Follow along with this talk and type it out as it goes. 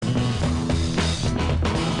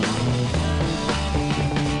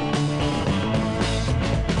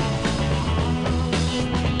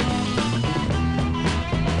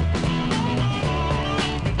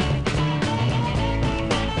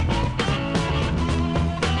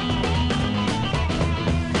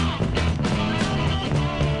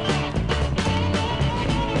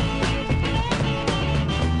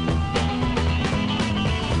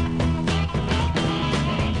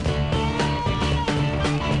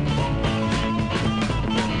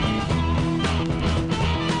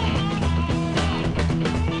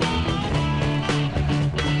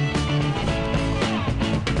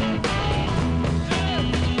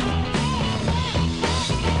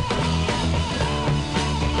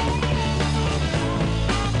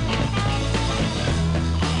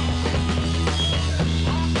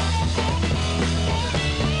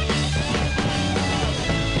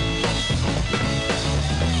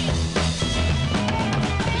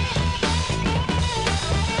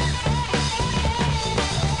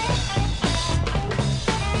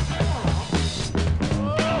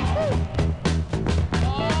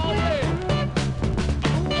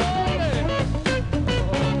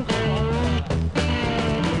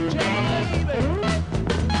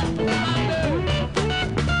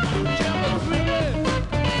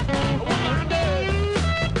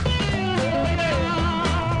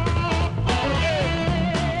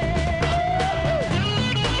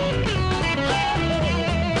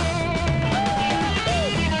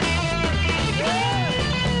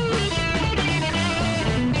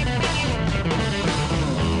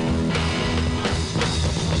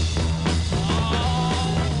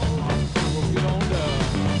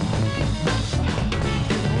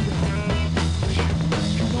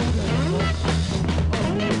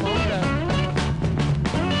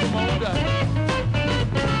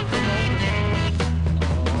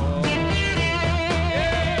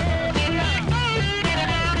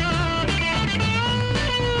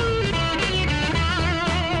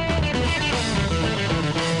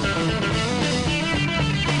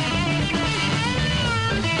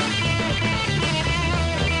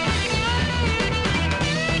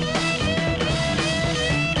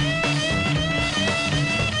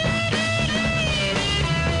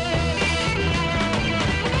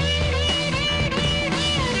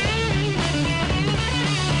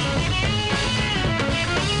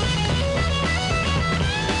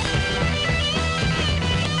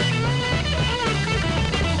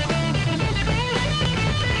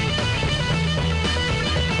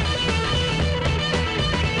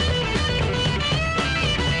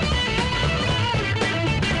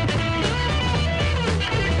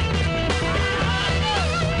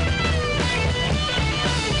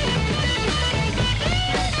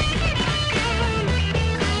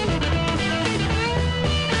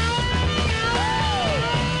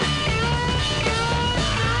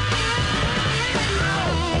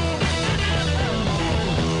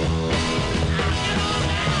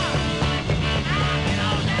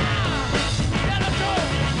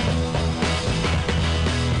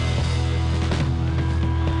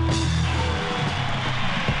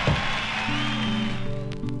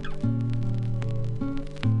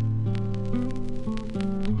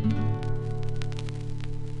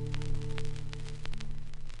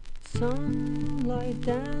Moonlight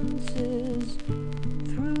dances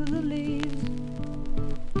through the leaves,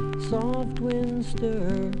 soft winds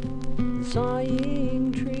stir the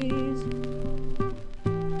sighing trees,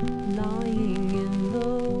 lying in the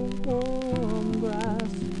warm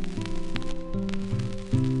grass.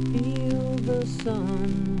 Feel the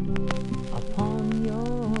sun upon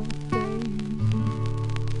your face.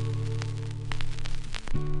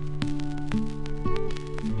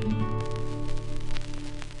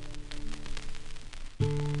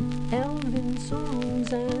 Elven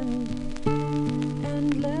songs and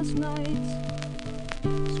endless nights,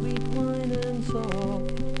 sweet wine and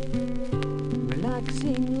soft,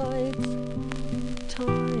 relaxing lights.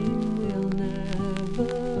 Time will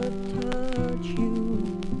never touch you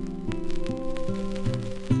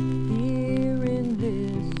here in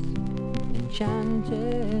this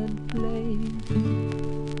enchanted place.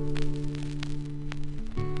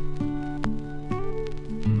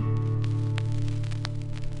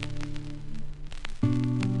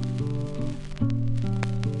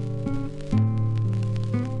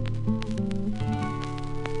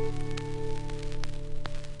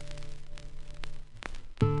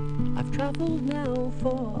 I've traveled now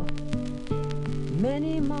for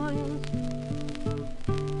many miles.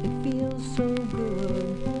 It feels so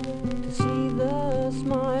good to see the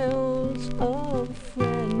smiles of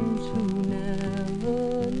friends who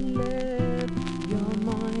never left your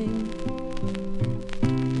mind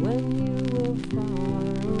when you were far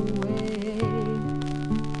away.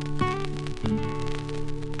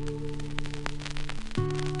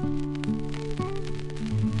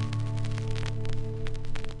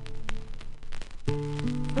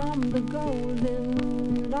 From the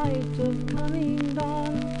golden light of coming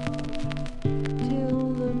dawn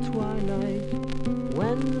till the twilight,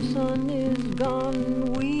 when the sun is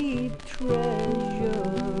gone, we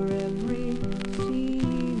treasure every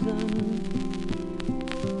season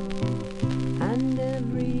and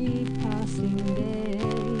every passing day.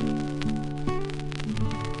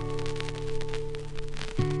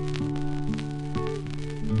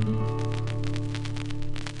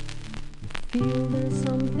 Feel there's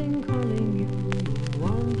something calling you,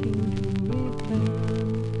 wanting to return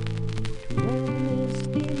to where the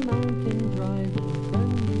misty mountains rise and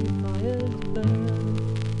friendly fires burn.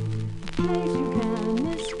 A place you can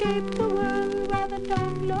escape the world where the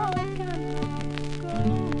dark Lord cannot go.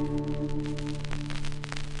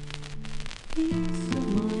 Peace of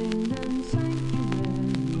mind and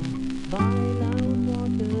sanctuary by loud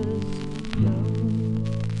waters flow.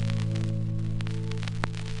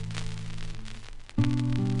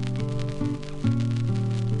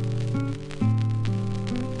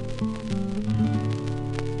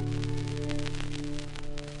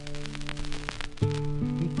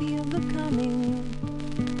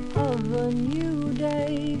 Of a new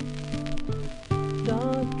day,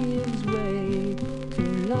 dark gives way to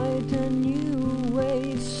light, a new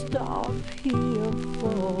way. Stop here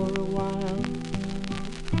for a while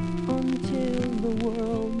until the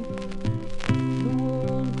world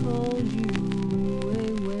calls you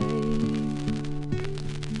away.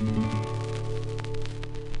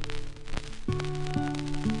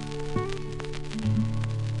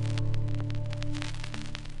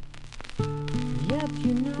 Yet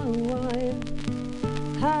you know I've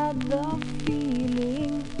had the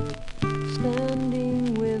feeling, standing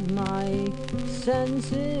with my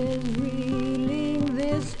senses reeling.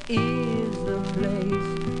 This is the place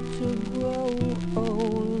to grow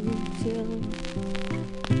old till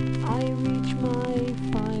I reach my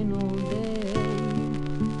final day.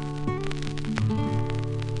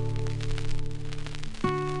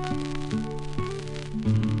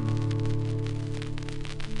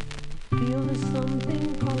 Feel there's something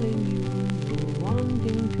calling you,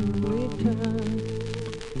 wanting to return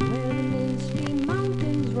to where the misty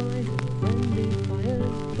mountains rise and friendly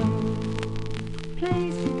fires burn.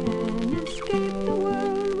 Place you can escape the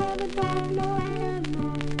world where the dark Lord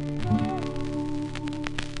cannot go.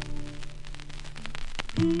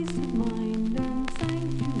 Peace of mind and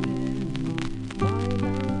sanctuary by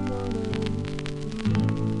loud waters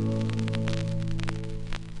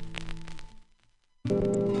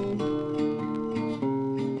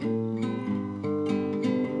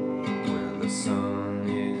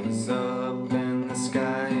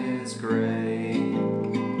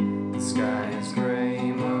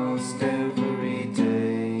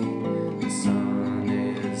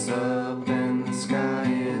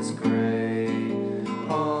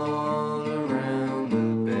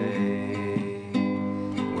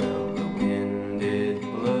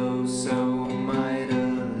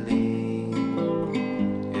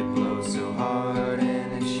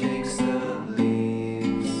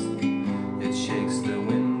shakes the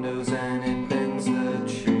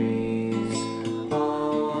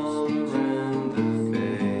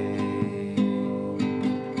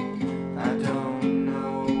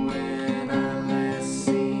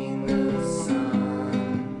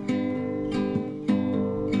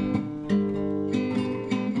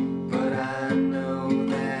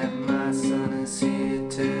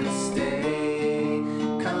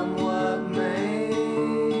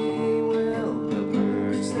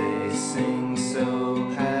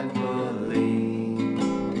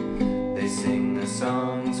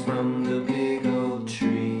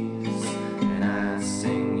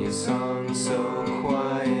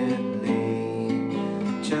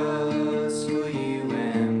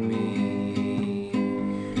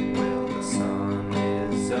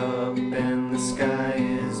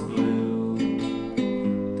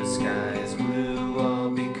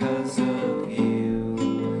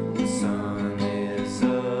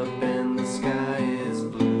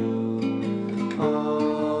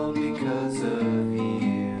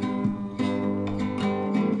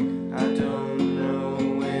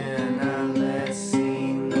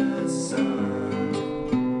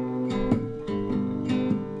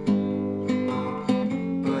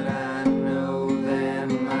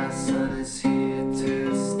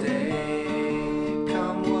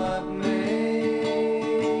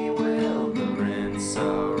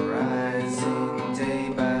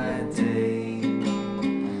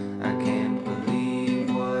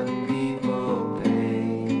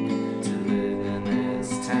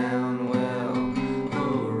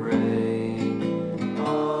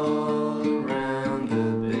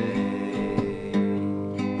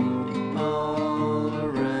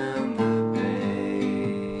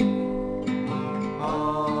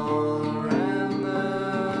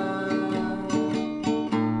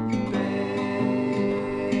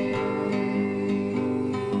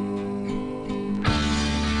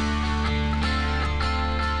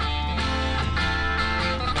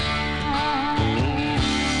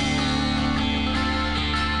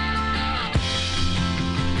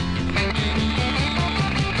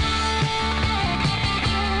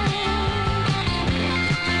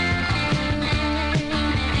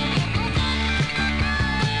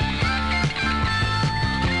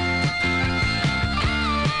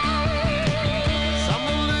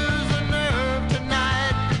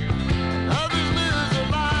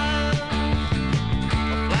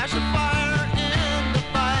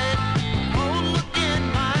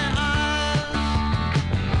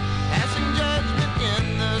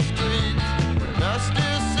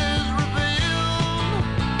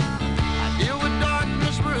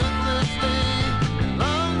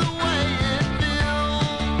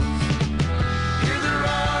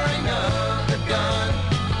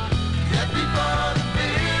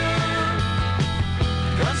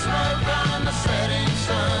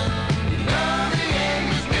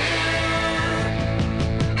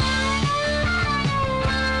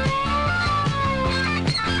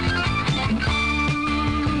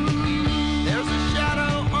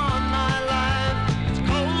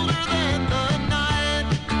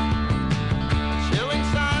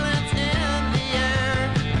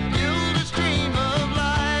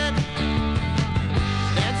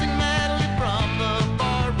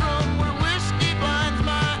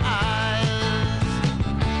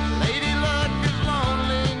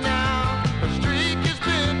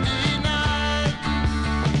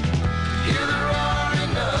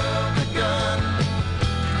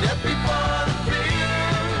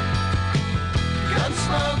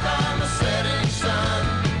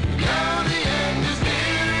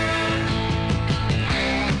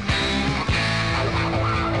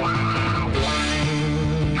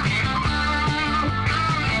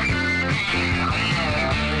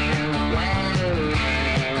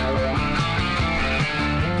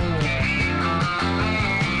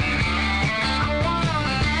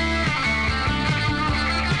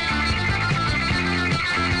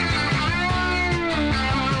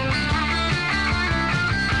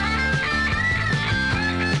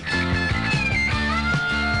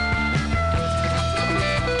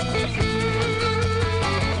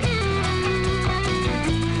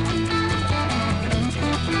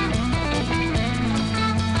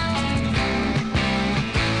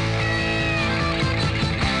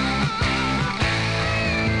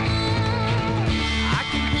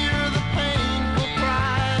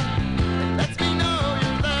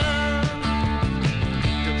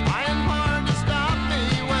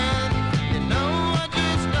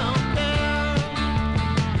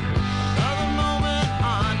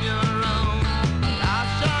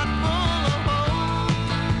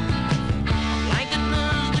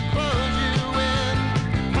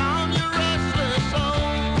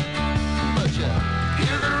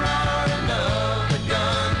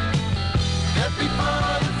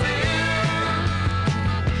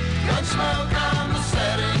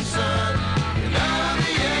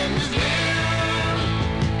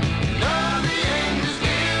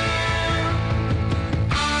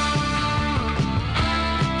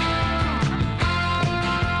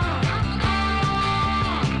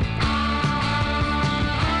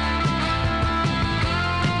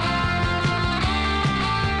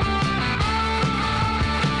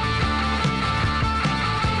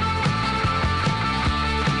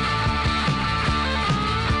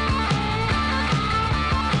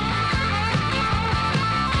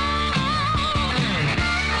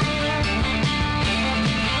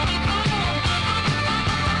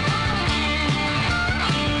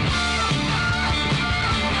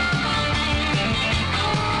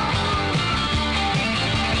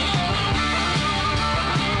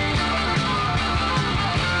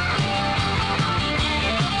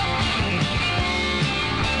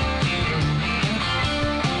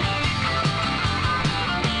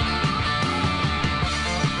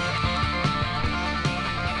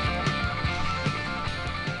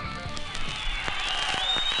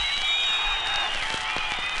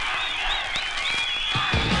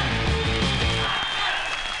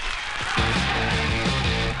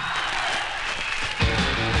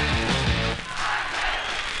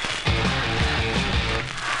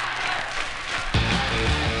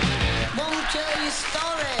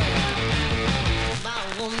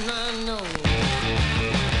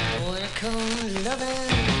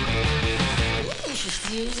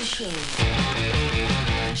use a show.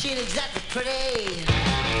 She ain't exactly pretty,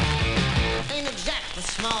 ain't exactly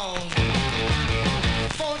small.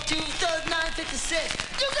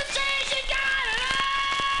 4-2-3-9-56. You can say she got it all.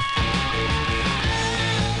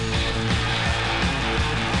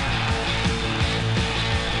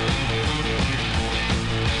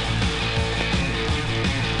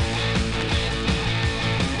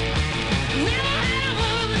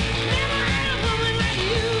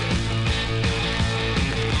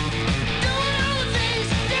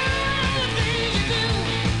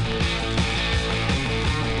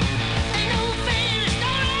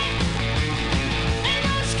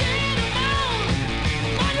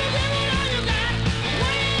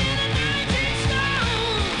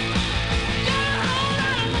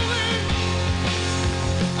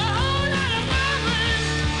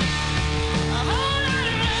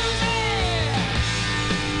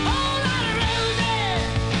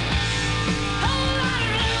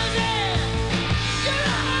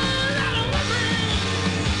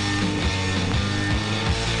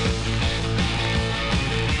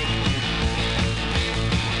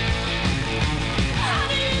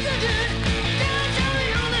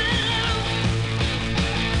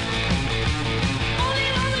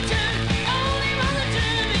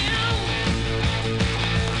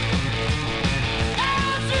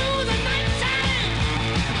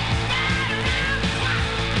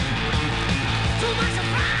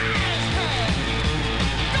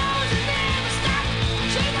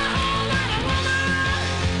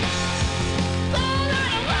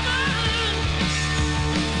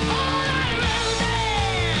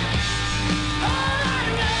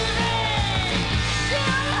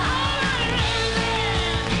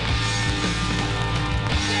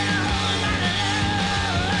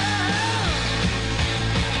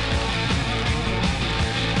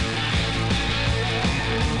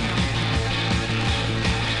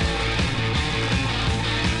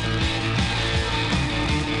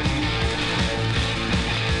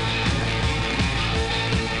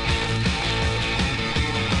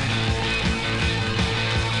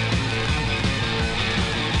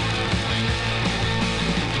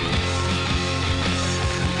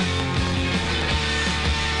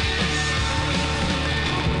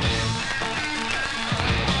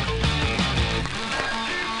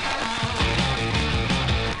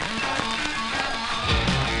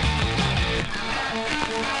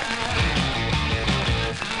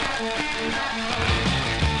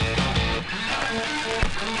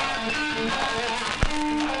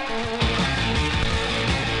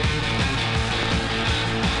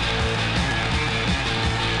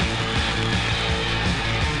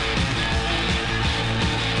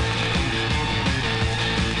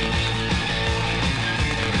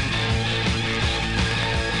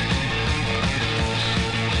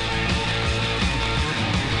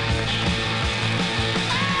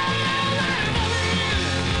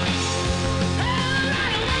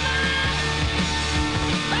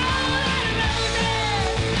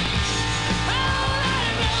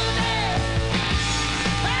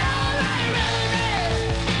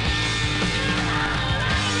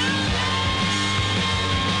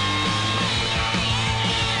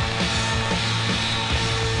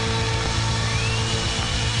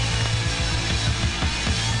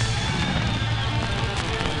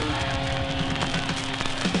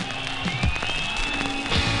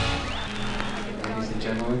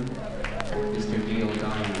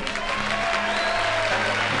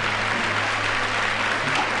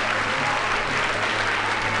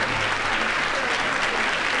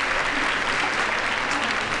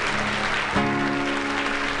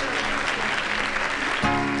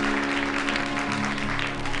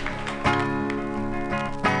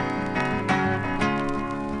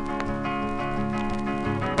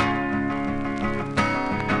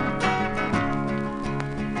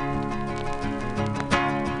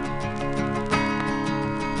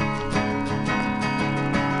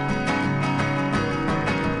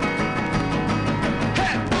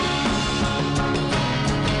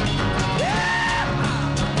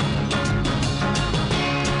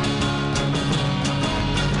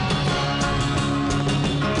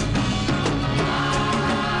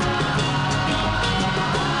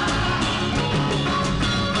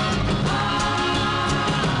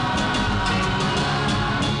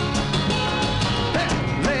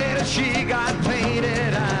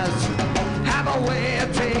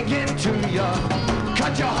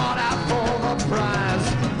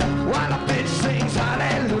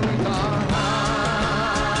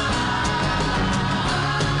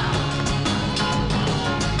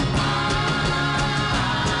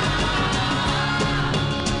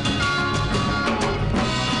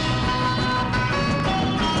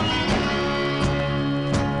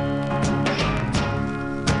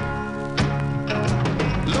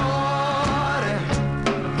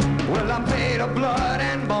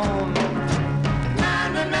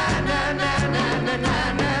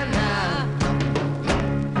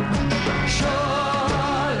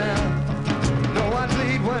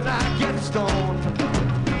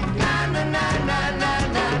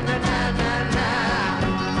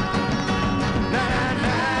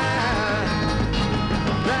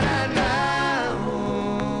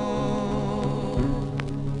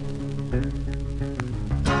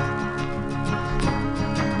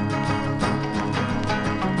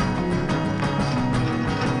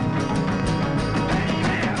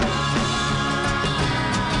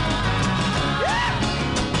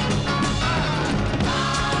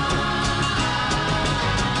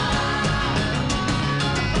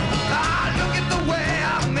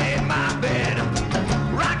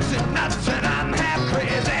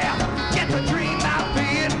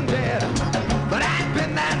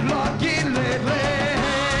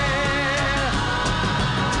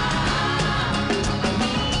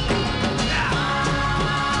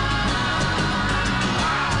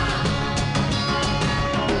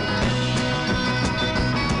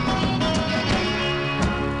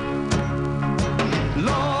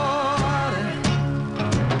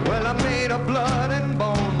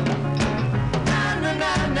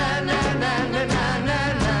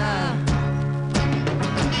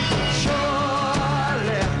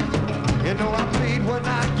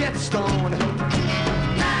 stone.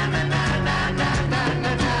 Na na na na na na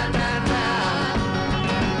na na na na.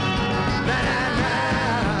 Na na na.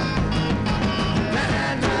 Na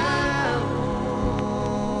na na.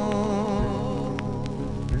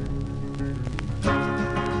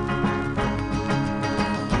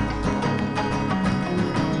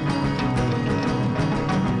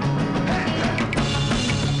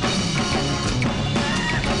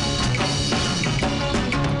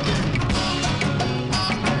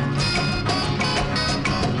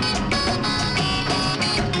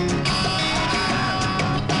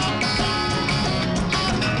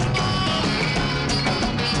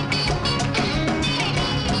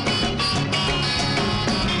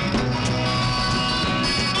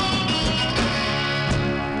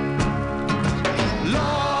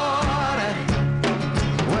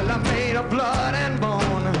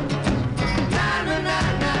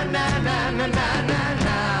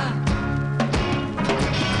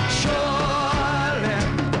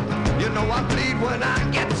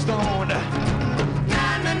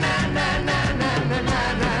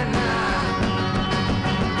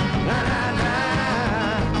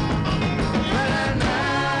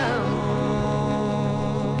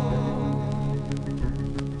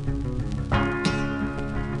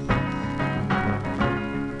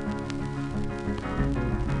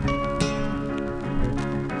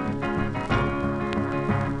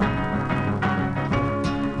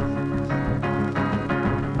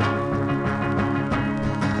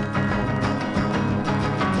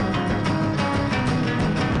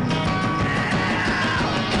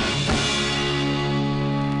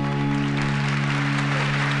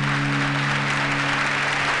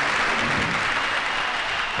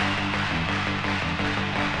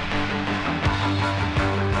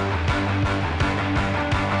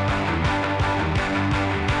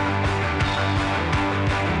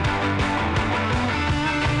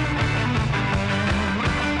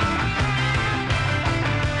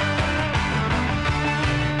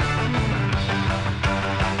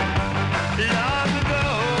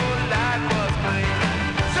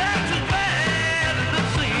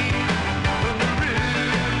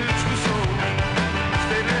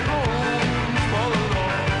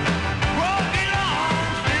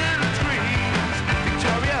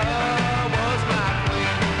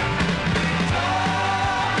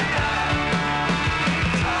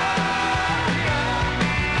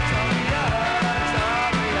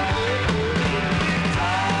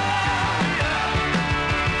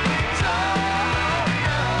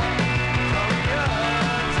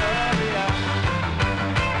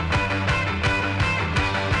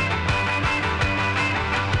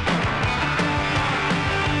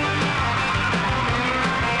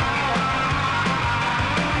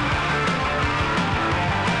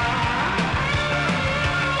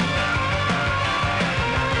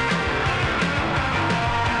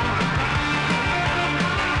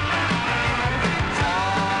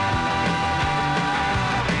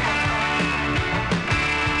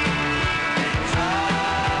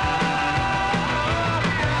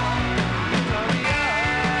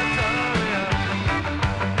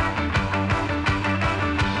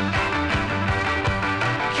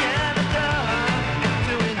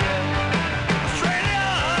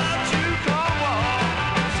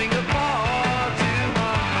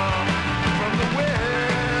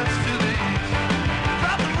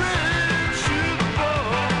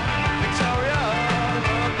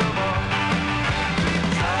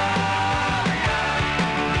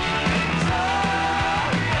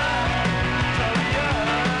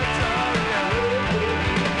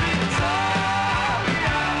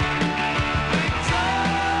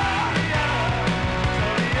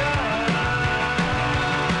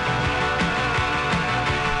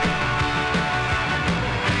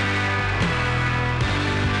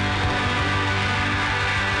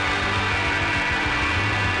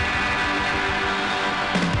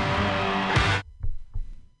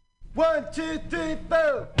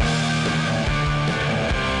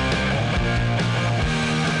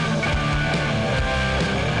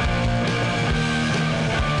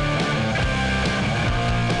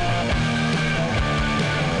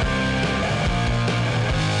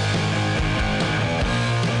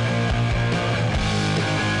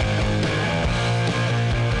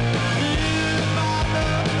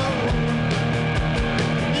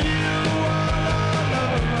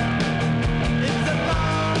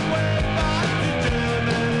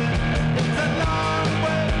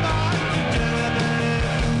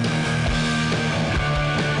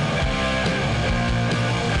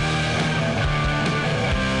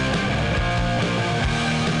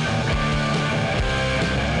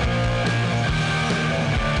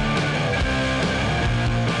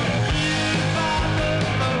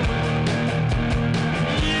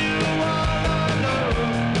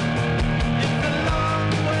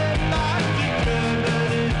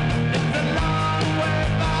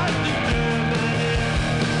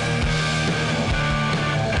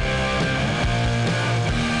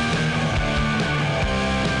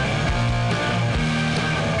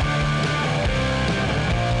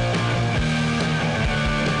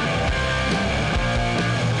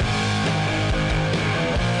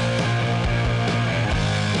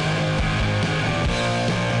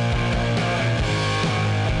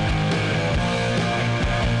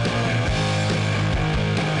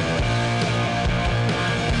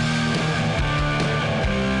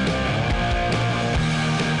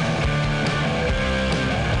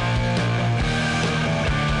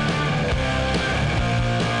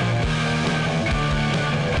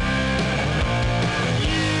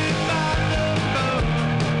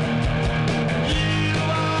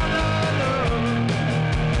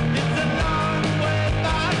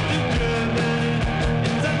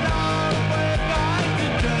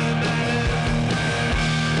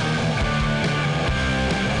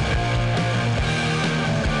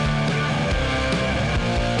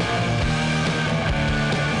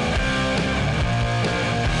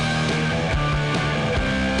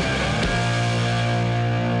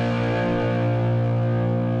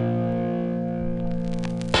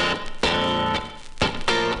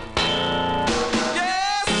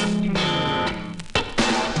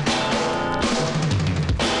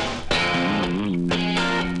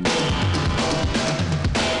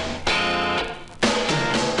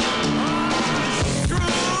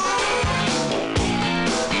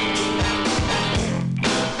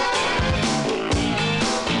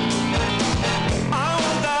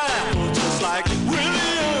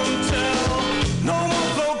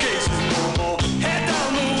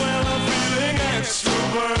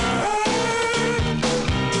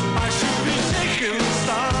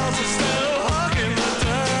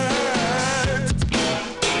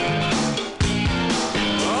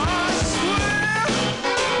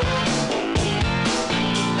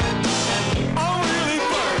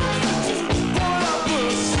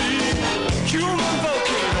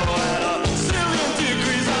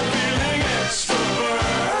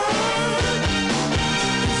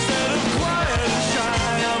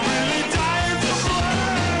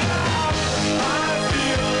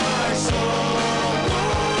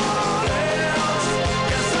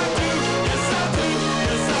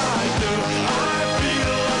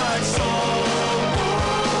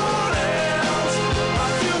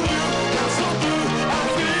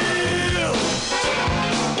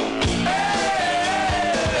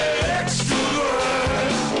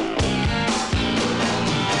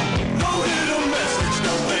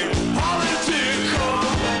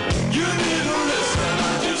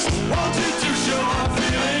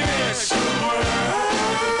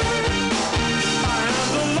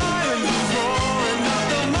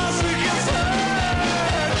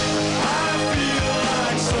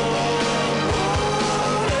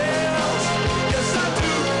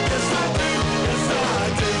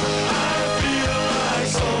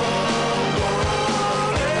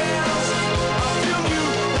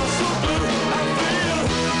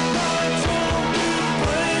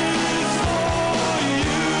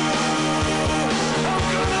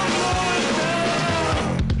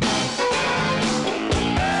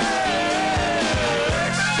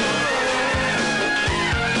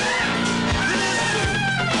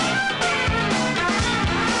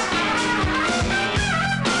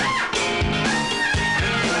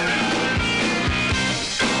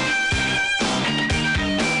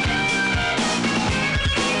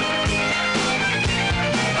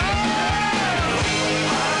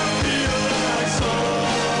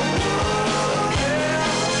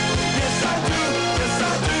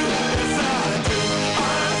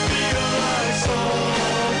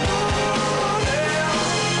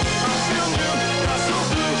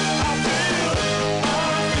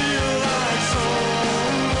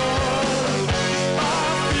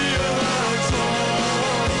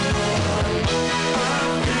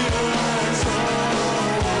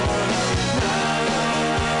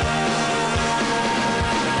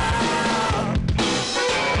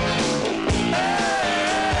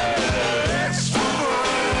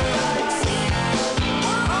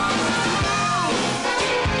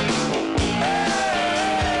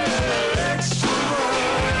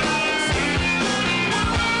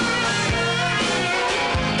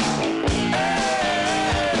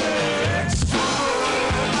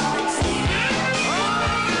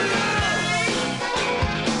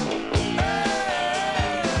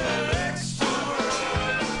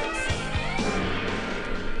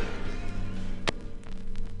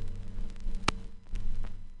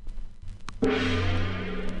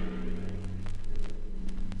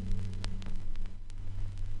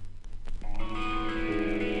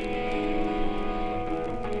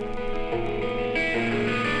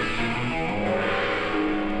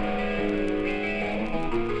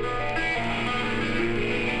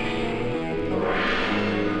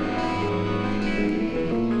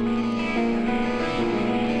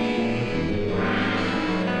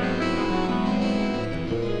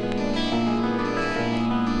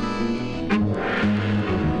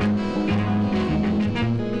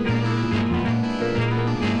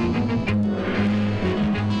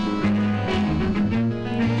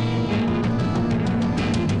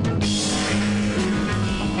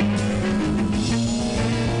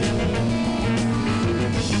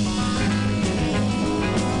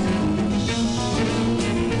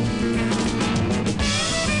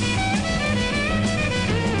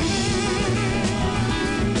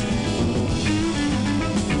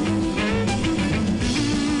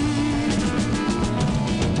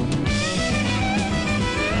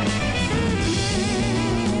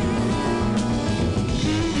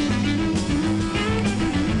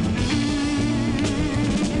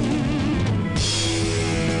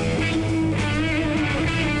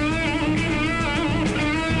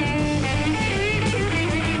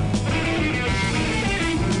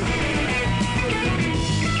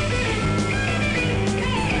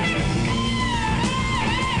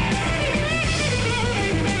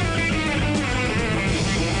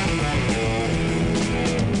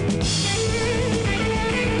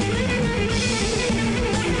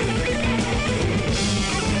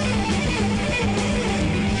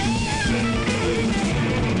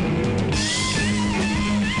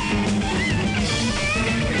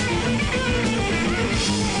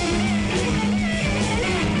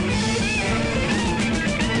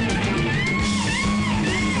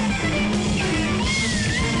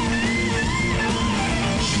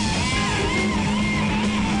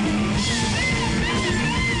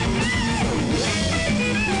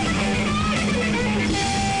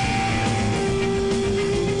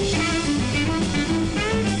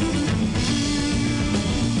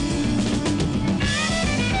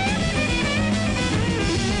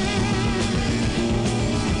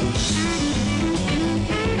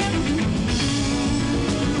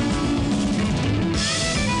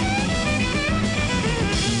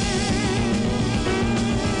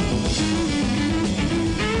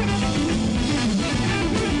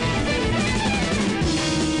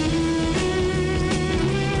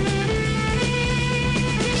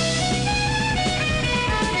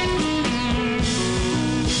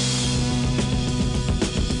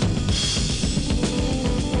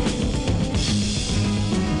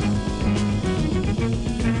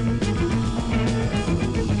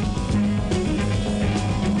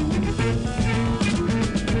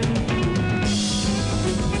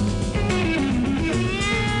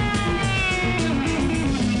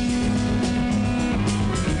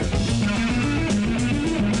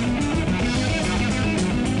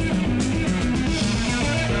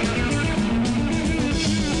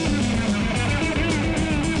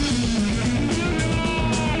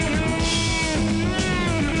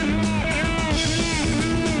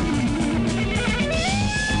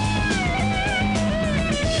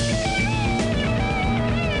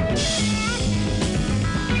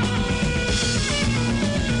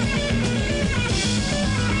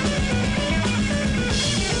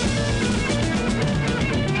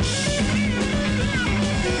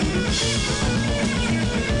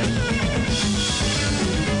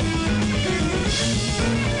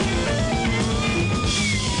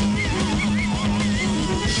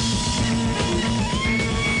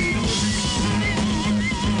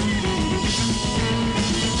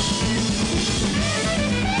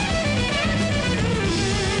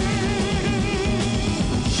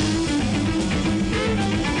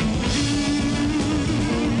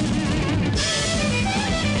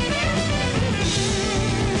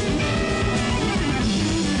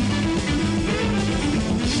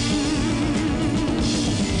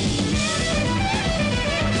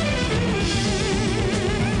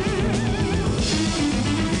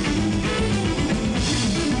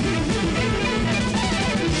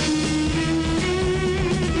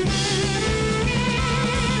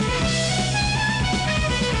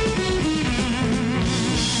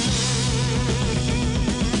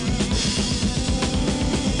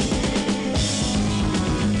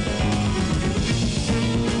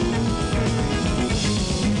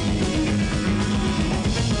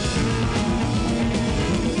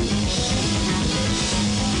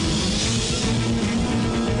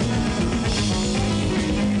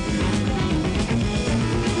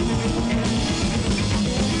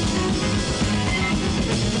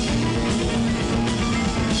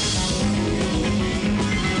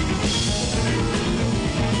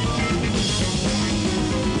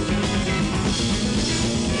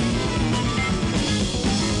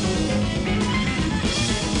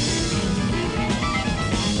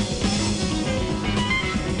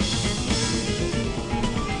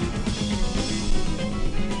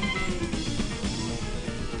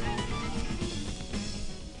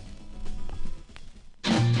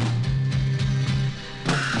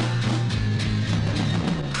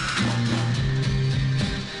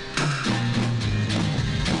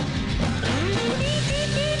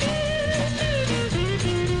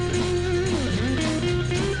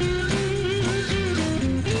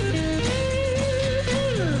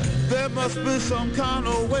 me some kind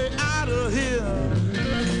of way out of here,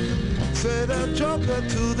 said the joker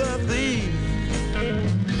to the thief.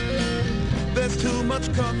 There's too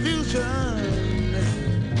much confusion,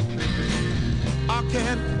 I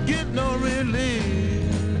can't get no relief.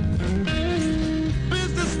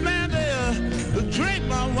 Businessman there to drink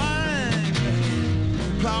my wine,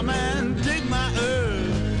 plowman dig my earth.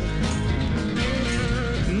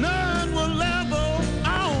 None will level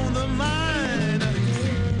on the line,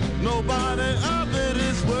 nobody of it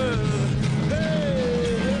is worth. Hey.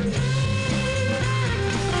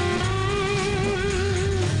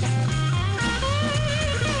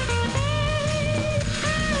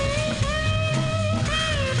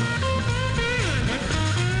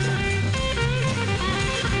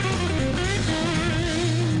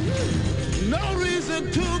 No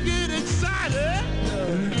reason to get excited,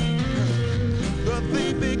 the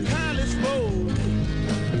thief be kindly spoke.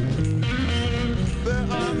 There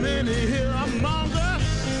are many here among us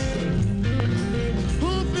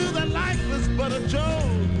who feel that life is but a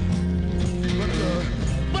joke.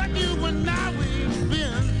 But you and I, we've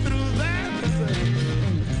been through that,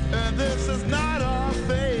 and this is not our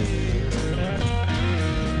fate.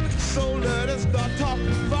 So let us start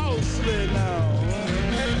talking falsely now.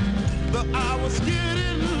 The hour's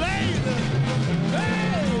getting late. Hey!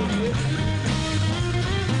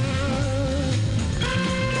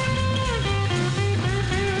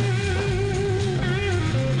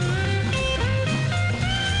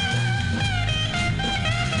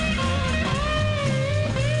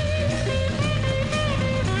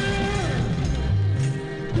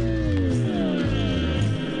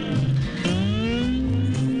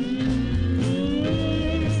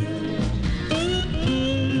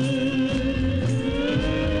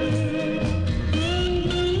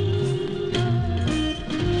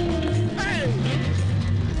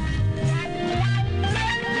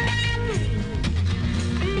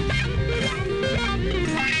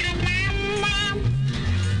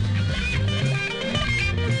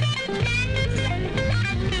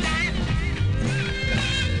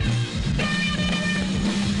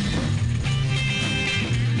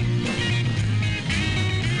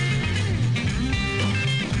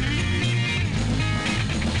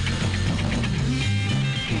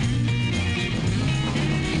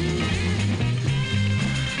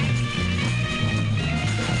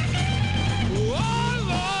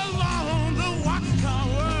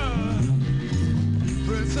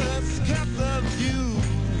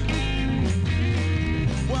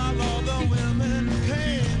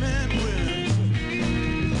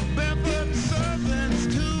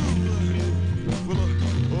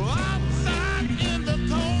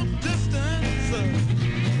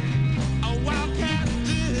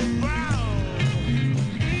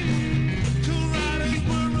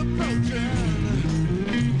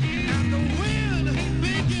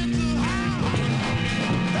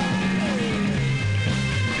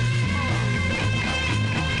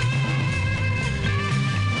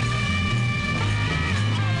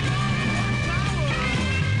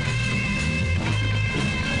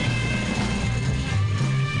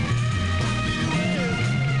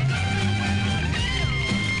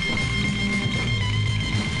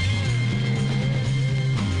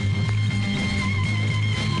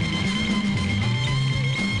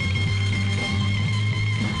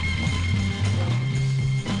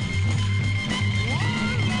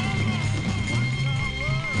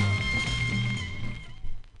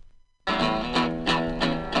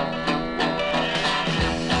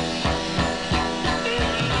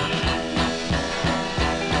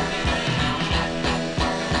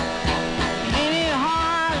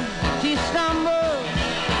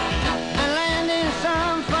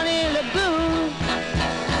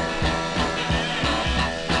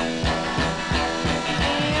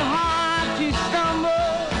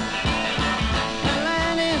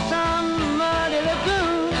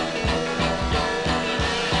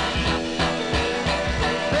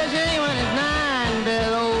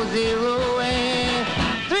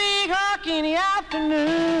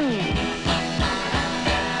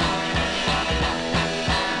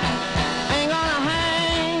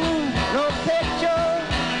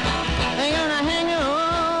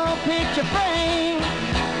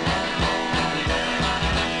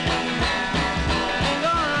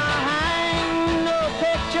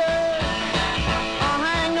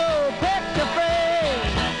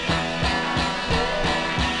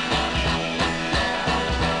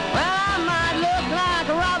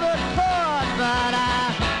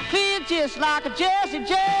 Like a Jesse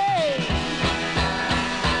J.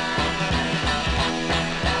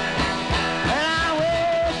 And I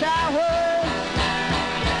wish I was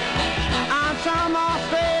on some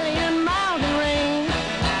Australian mountain.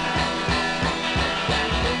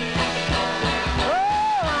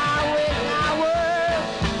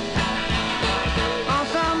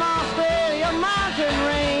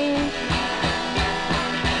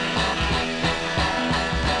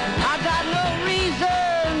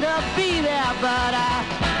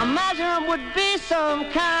 would be some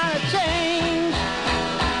kind of change.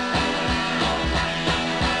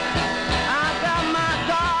 I got my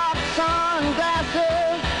dark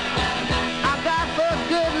sunglasses. I got for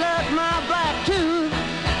good luck my black tooth.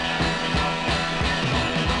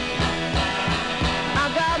 I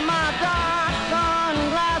got my dark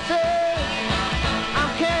sunglasses.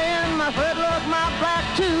 I'm carrying my good luck, my black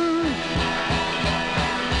tooth.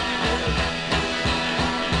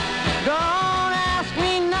 Don't ask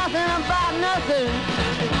me nothing about nothing.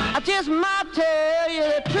 I just might tell you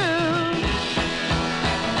the truth.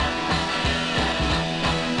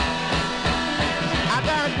 I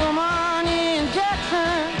got a woman in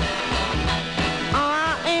Jackson. Oh,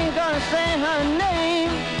 I ain't gonna say her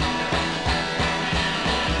name.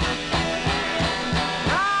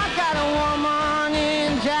 I got a woman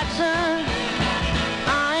in Jackson.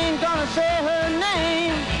 I ain't gonna say her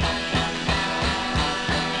name.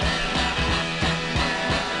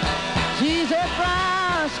 She's a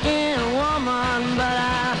brown-skinned woman, but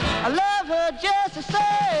I love her just the same.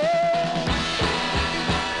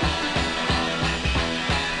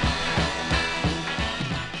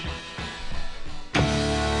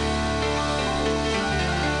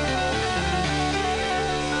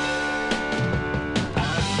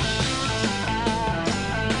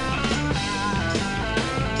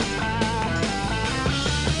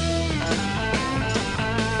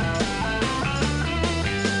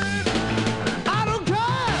 I don't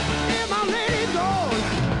care if my lady goes.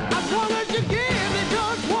 As long as you give me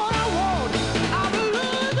just what I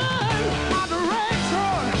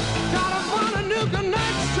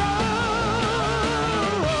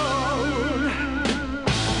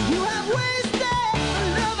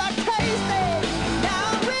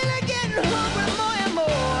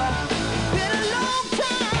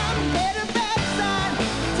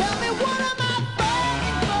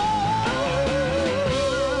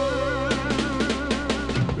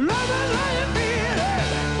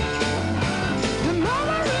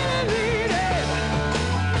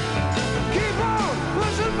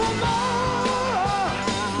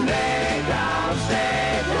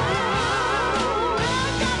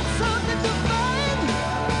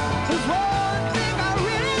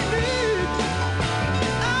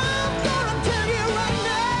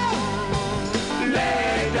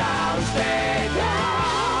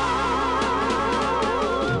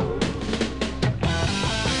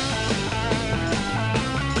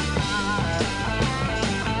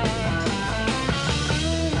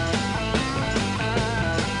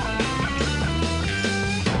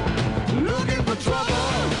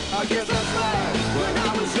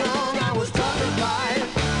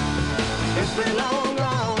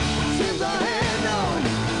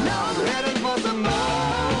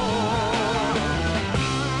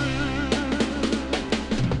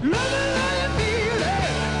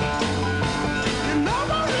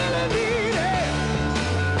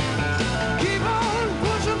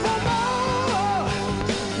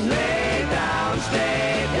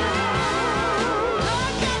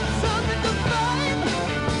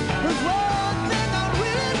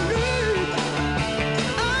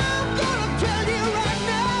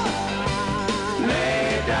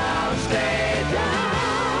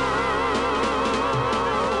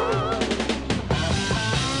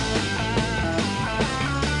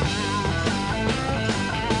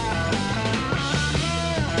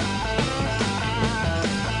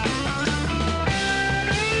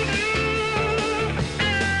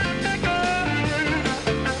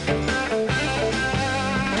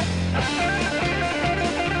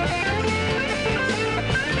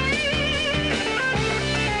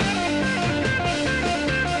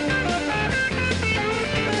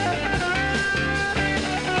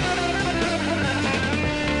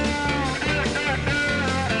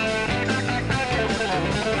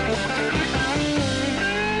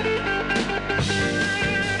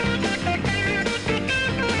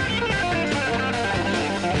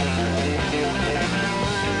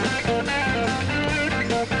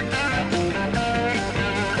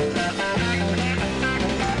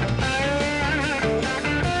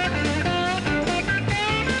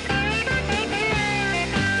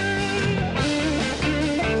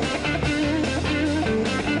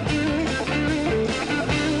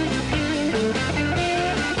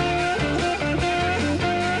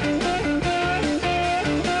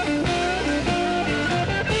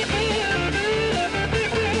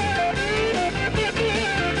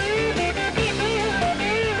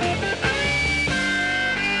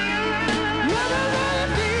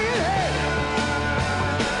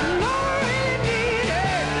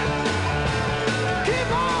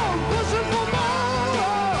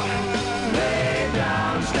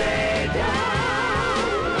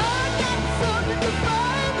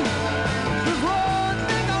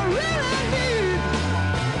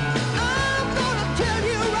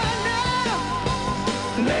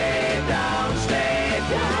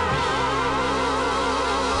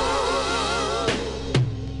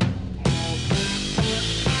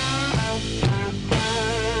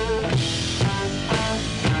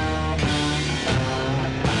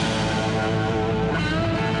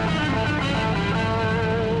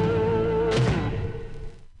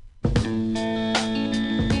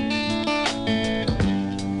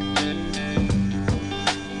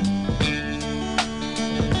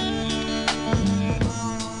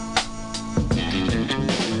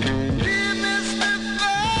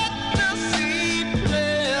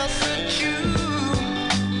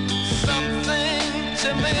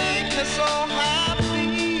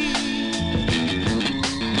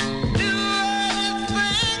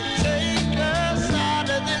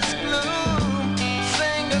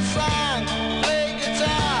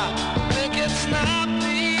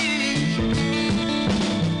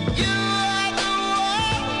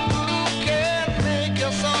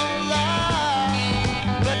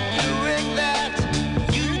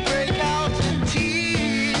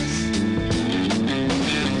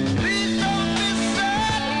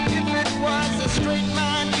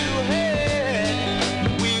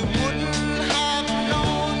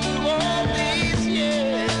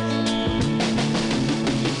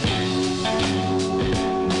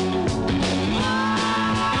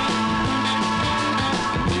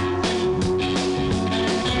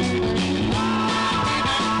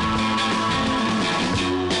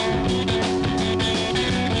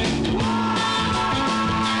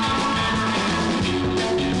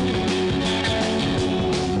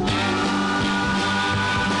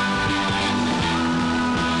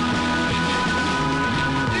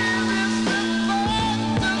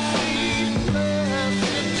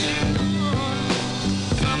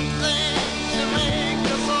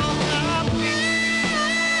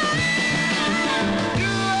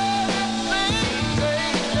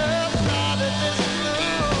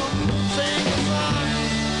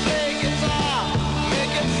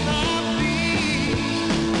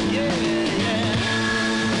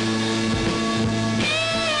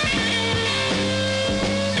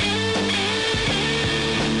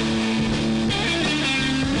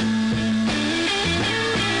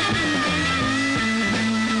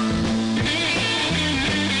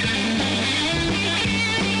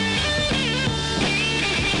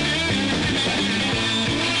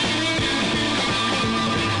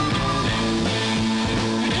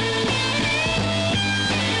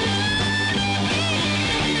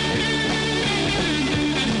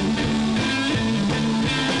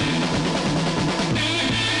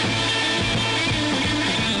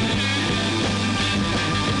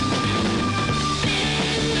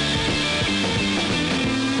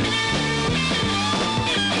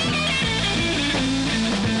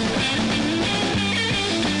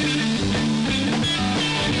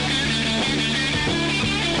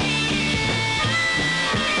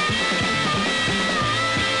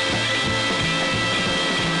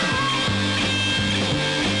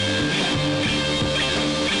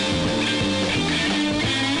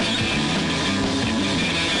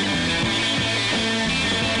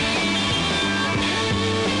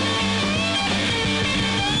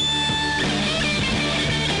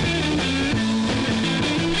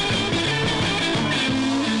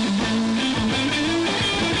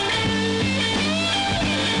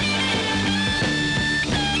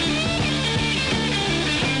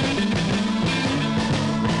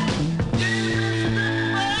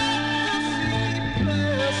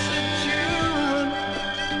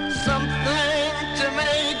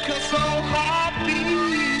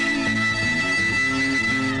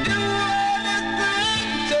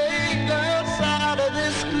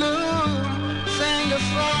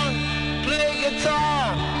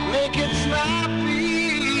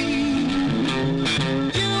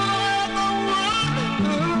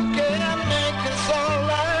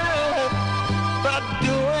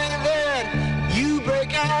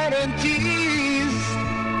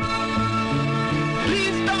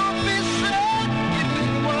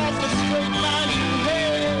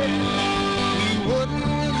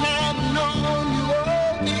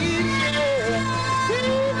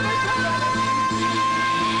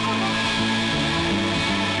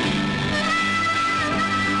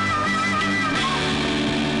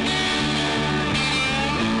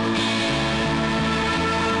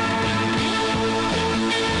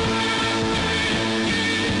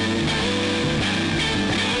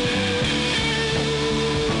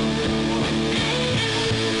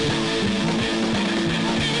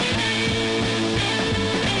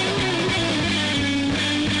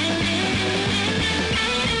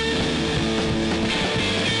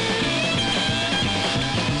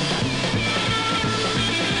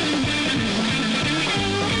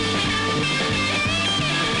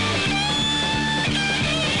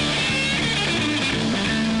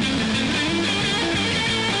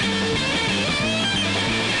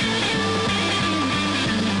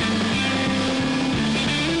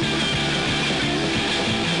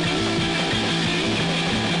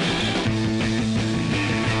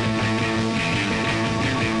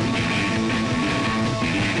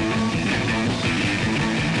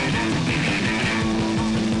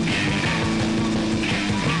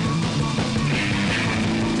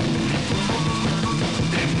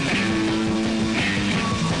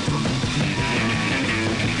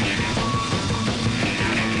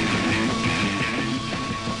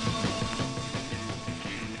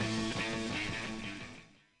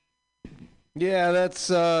Yeah, that's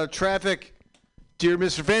Traffic, Dear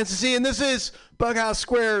Mr. Fantasy, and this is Bughouse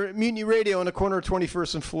Square, Mutiny Radio on the corner of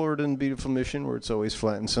 21st and Florida in beautiful Mission, where it's always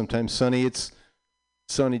flat and sometimes sunny. It's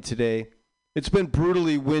sunny today. It's been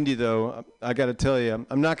brutally windy, though. I got to tell you,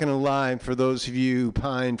 I'm not going to lie. For those of you who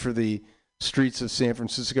pine for the streets of San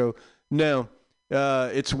Francisco, no,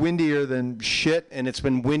 it's windier than shit, and it's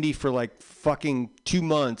been windy for like fucking 2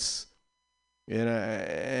 months,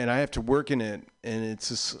 and I have to work in it, and it's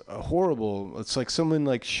just horrible. It's like someone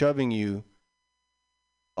like shoving you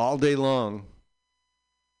all day long,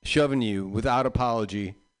 shoving you without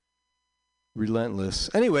apology. Relentless.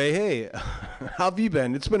 Anyway, hey, how have you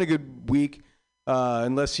been? It's been a good week,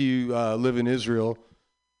 unless you live in Israel,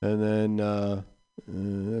 and then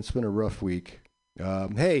it's been a rough week.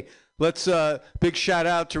 Hey, let's big shout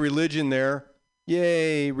out to religion there.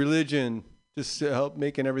 Yay, religion, just to help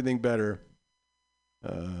making everything better.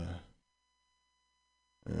 Oh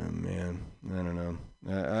man, I don't know.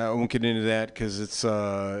 I won't get into that because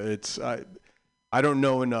I don't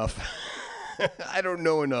know enough. I don't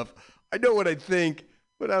know enough. I know what I think,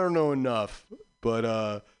 but I don't know enough. But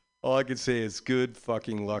all I can say is good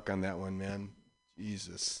fucking luck on that one, man.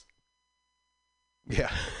 Jesus. Yeah,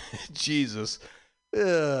 Jesus.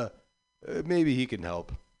 Maybe he can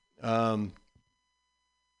help. Let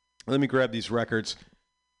me grab these records.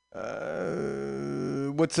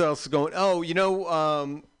 What's else going? Oh, you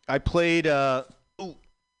know, I played. These are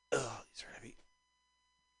heavy.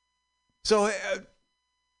 So.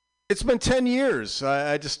 It's been 10 years.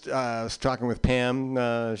 I just was talking with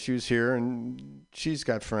Pam. She was here, and she's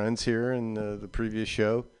got friends here in the previous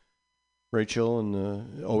show. Rachel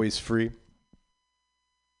and Always Free,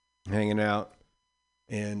 hanging out.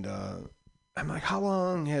 And I'm like, how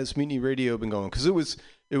long has Mutiny Radio been going? Because it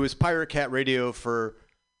was Pirate Cat Radio for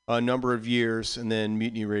a number of years, and then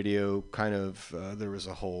Mutiny Radio kind of, there was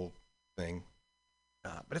a whole thing.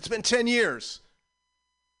 But it's been 10 years.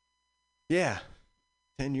 Yeah.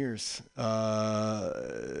 10 years.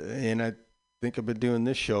 And I think I've been doing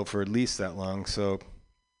this show for at least that long. So,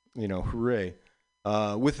 you know, hooray.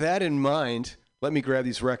 With that in mind, let me grab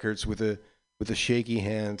these records with a shaky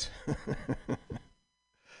hand.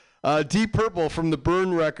 Deep Purple from the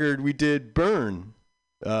Burn record. We did Burn.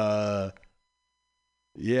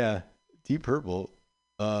 Yeah, Deep Purple.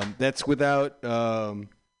 That's without, oh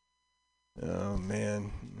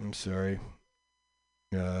man, I'm sorry.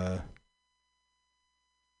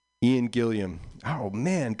 Ian Gilliam. Oh,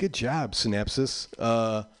 man, good job, Synapsis.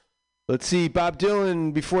 Let's see, Bob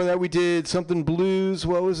Dylan. Before that, we did something blues.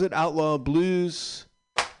 What was it? Outlaw Blues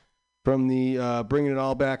from the Bringing It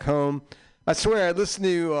All Back Home. I swear, I listen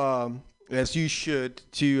to, as you should,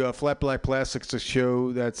 to Flat Black Plastics, a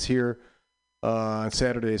show that's here on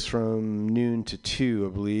Saturdays from noon to 2, I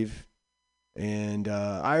believe. And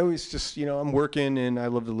I always just, you know, I'm working, and I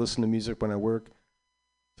love to listen to music when I work.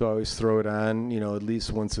 So I always throw it on, you know, at least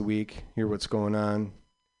once a week, hear what's going on,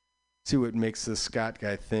 see what makes this Scott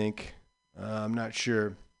guy think. I'm not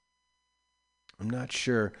sure.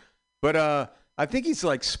 But I think he's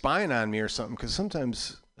like spying on me or something, because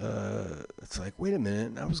sometimes it's like, wait a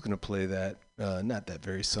minute, I was going to play that, not that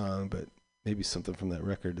very song, but maybe something from that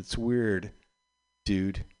record. It's weird,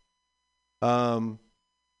 dude. Jimi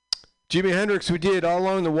Hendrix, we did All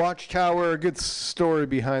Along the Watchtower, a good story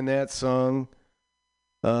behind that song.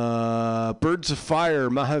 Birds of Fire,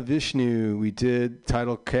 Mahavishnu, we did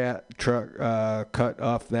title cut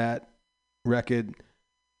off that record.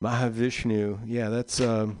 Mahavishnu, yeah, that's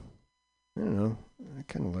I don't know, I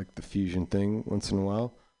kind of like the fusion thing once in a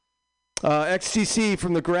while. XTC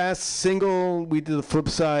from the Grass single, we did the flip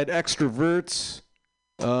side. Extroverts,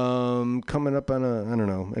 coming up on a, I don't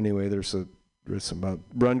know, anyway, there's some about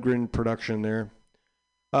Rundgren production there.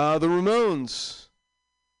 The Ramones,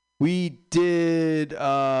 we did, it's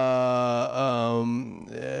a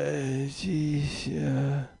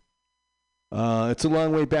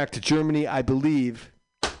long way back to Germany, I believe.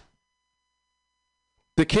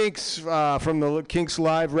 The Kinks, from the Kinks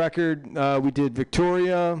live record, we did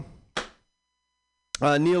Victoria.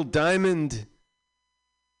 Neil Diamond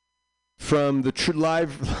from the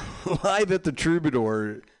live at the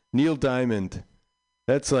Troubadour. Neil Diamond.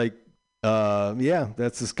 That's like, yeah,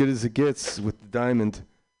 that's as good as it gets with the Diamond.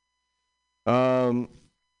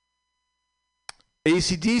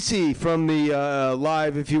 AC/DC from the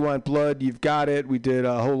live If You Want Blood, You've Got It. We did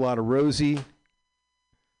a whole lot of Rosie.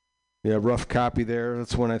 Yeah, rough copy there.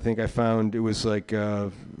 That's one I think I found. It was like, I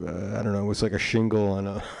don't know, it was like a shingle on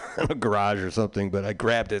a, on a garage or something, but I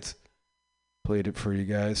grabbed it. Played it for you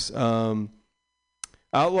guys.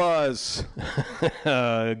 Outlaws.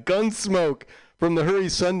 Gunsmoke from the Hurry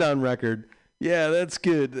Sundown record. Yeah, that's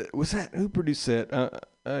good. Was that who produced that?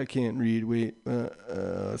 I can't read. Wait,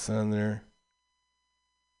 it's on there.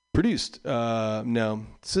 Produced. No,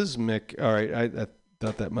 this is Mick. All right, I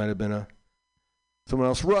thought that might have been someone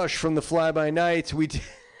else. Rush from the Fly By Night. We did,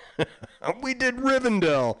 we did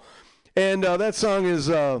Rivendell, and that song is.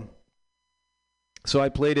 So I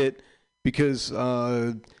played it because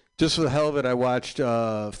just for the hell of it, I watched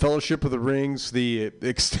Fellowship of the Rings, the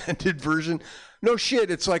extended version. No shit,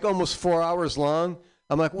 it's like almost 4 hours long.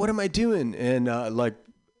 I'm like, what am I doing? And like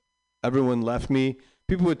everyone left me.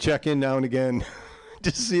 People would check in now and again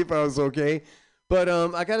just to see if I was okay. But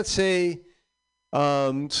I got to say,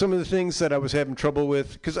 some of the things that I was having trouble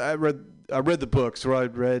with, because I read the books, or I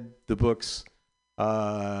read the books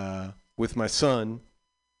with my son.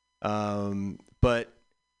 But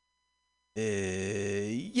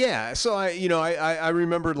yeah, so I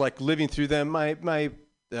remembered like living through them. My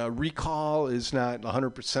recall is not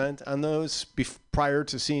 100% on those prior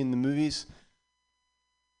to seeing the movies.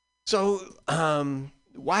 So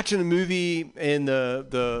watching a movie in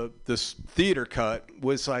this theater cut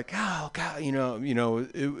was like, oh god,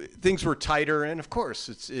 things were tighter, and of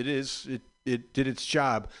course it did its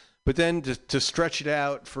job. But then to stretch it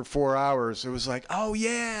out for 4 hours, it was like, oh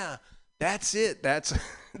yeah, that's it. That's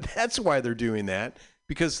why they're doing that.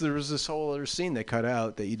 Because there was this whole other scene they cut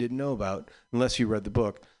out that you didn't know about unless you read the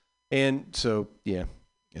book. And so, yeah.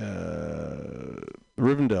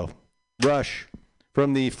 Rivendell. Rush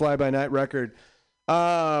from the Fly By Night record.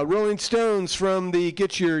 Rolling Stones from the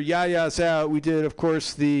Get Your Ya-Ya's Out. We did, of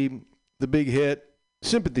course, the big hit,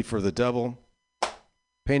 Sympathy for the Devil.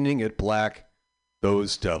 Painting it black.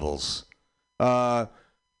 Those devils.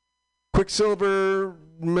 Quicksilver...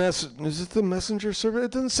 is it the messenger server?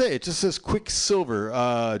 It doesn't say. It just says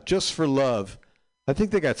Quicksilver, Just for Love. I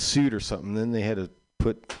think they got sued or something. Then they had to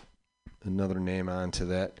put another name onto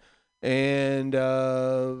that. And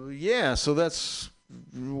yeah, so that's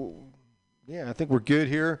I think we're good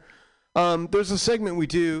here. There's a segment we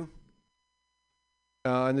do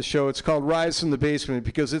in the show. It's called Rise from the Basement,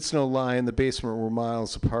 because it's no lie. In the basement, we're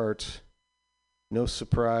miles apart. No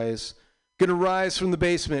surprise. Gonna rise from the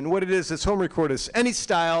basement. And what it is, it's home recorded. It's any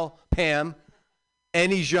style, Pam,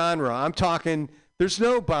 any genre. I'm talking, there's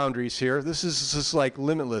no boundaries here. This is just like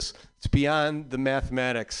limitless. It's beyond the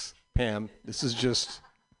mathematics, Pam. This is just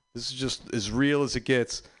as real as it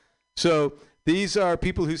gets. So these are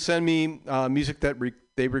people who send me music that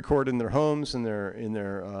they record in their homes, in their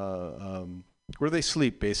where they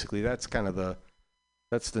sleep, basically. That's kind of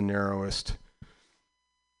that's the narrowest.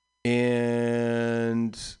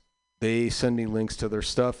 And they send me links to their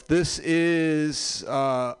stuff. This is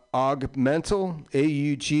Augmental,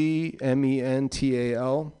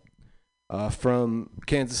 Augmental, from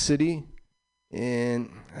Kansas City. And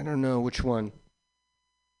I don't know which one.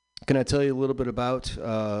 Can I tell you a little bit about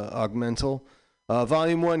Augmental?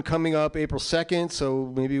 Volume 1 coming up April 2nd,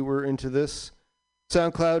 so maybe we're into this.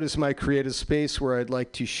 SoundCloud is my creative space where I'd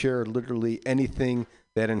like to share literally anything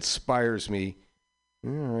that inspires me.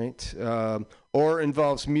 All right. Or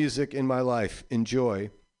involves music in my life. Enjoy.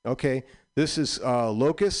 Okay. This is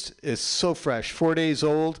Locust. It's so fresh. 4 days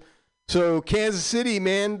old. So Kansas City,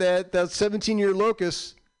 man, that 17-year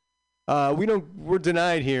Locust, we're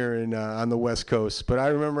denied here on the West Coast. But I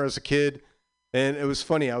remember as a kid, and it was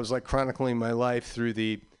funny. I was like chronicling my life through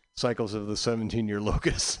the cycles of the 17-year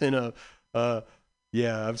Locust. And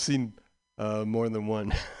yeah, I've seen more than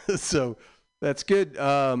one. So that's good.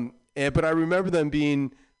 But I remember them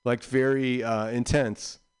being like very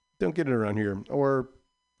intense. Don't get it around here. Or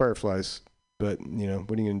fireflies. But, what are you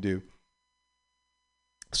going to do?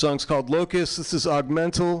 The song's called Locust. This is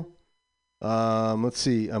Augmental. Let's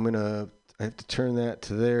see. I have to turn that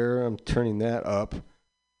to there. I'm turning that up.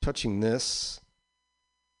 Touching this.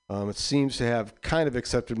 It seems to have kind of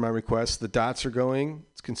accepted my request. The dots are going.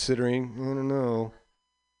 It's considering. I don't know.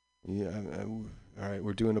 Yeah. All right,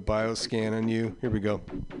 we're doing a bioscan on you. Here we go.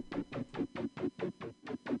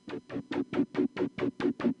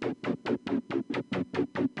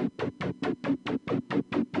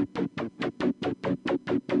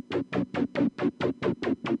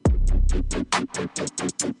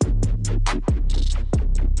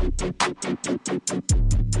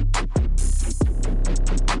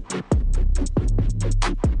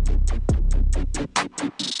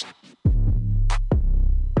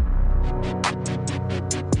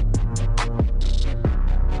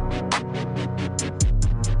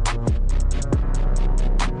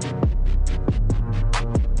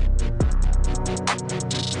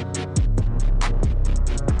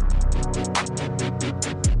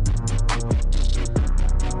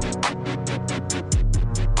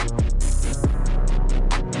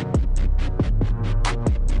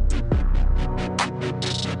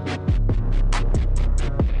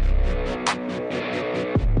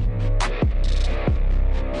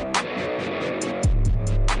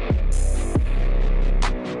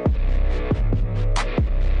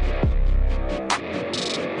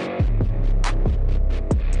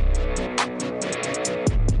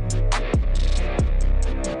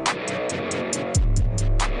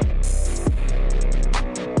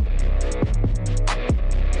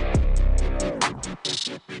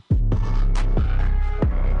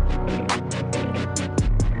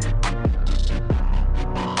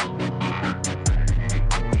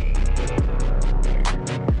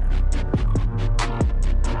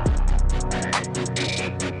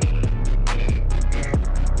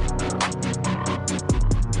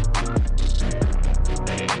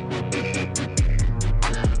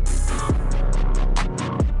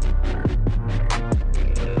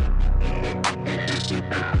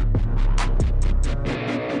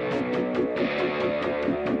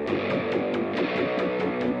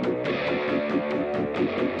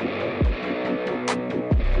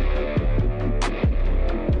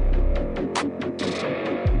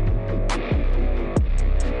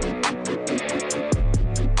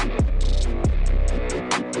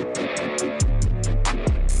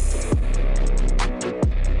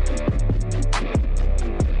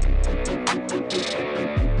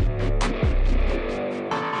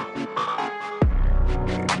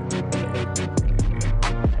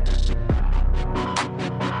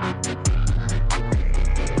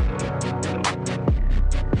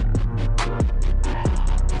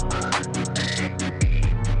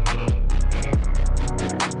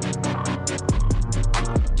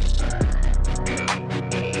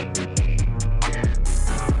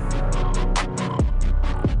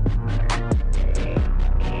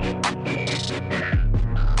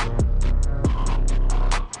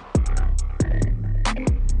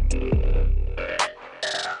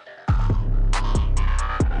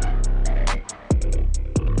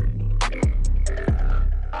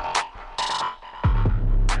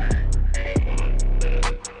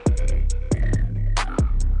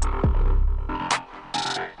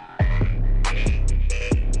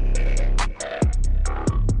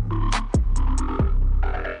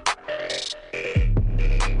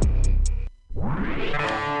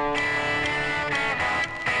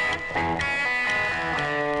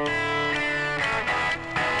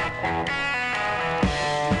 Let's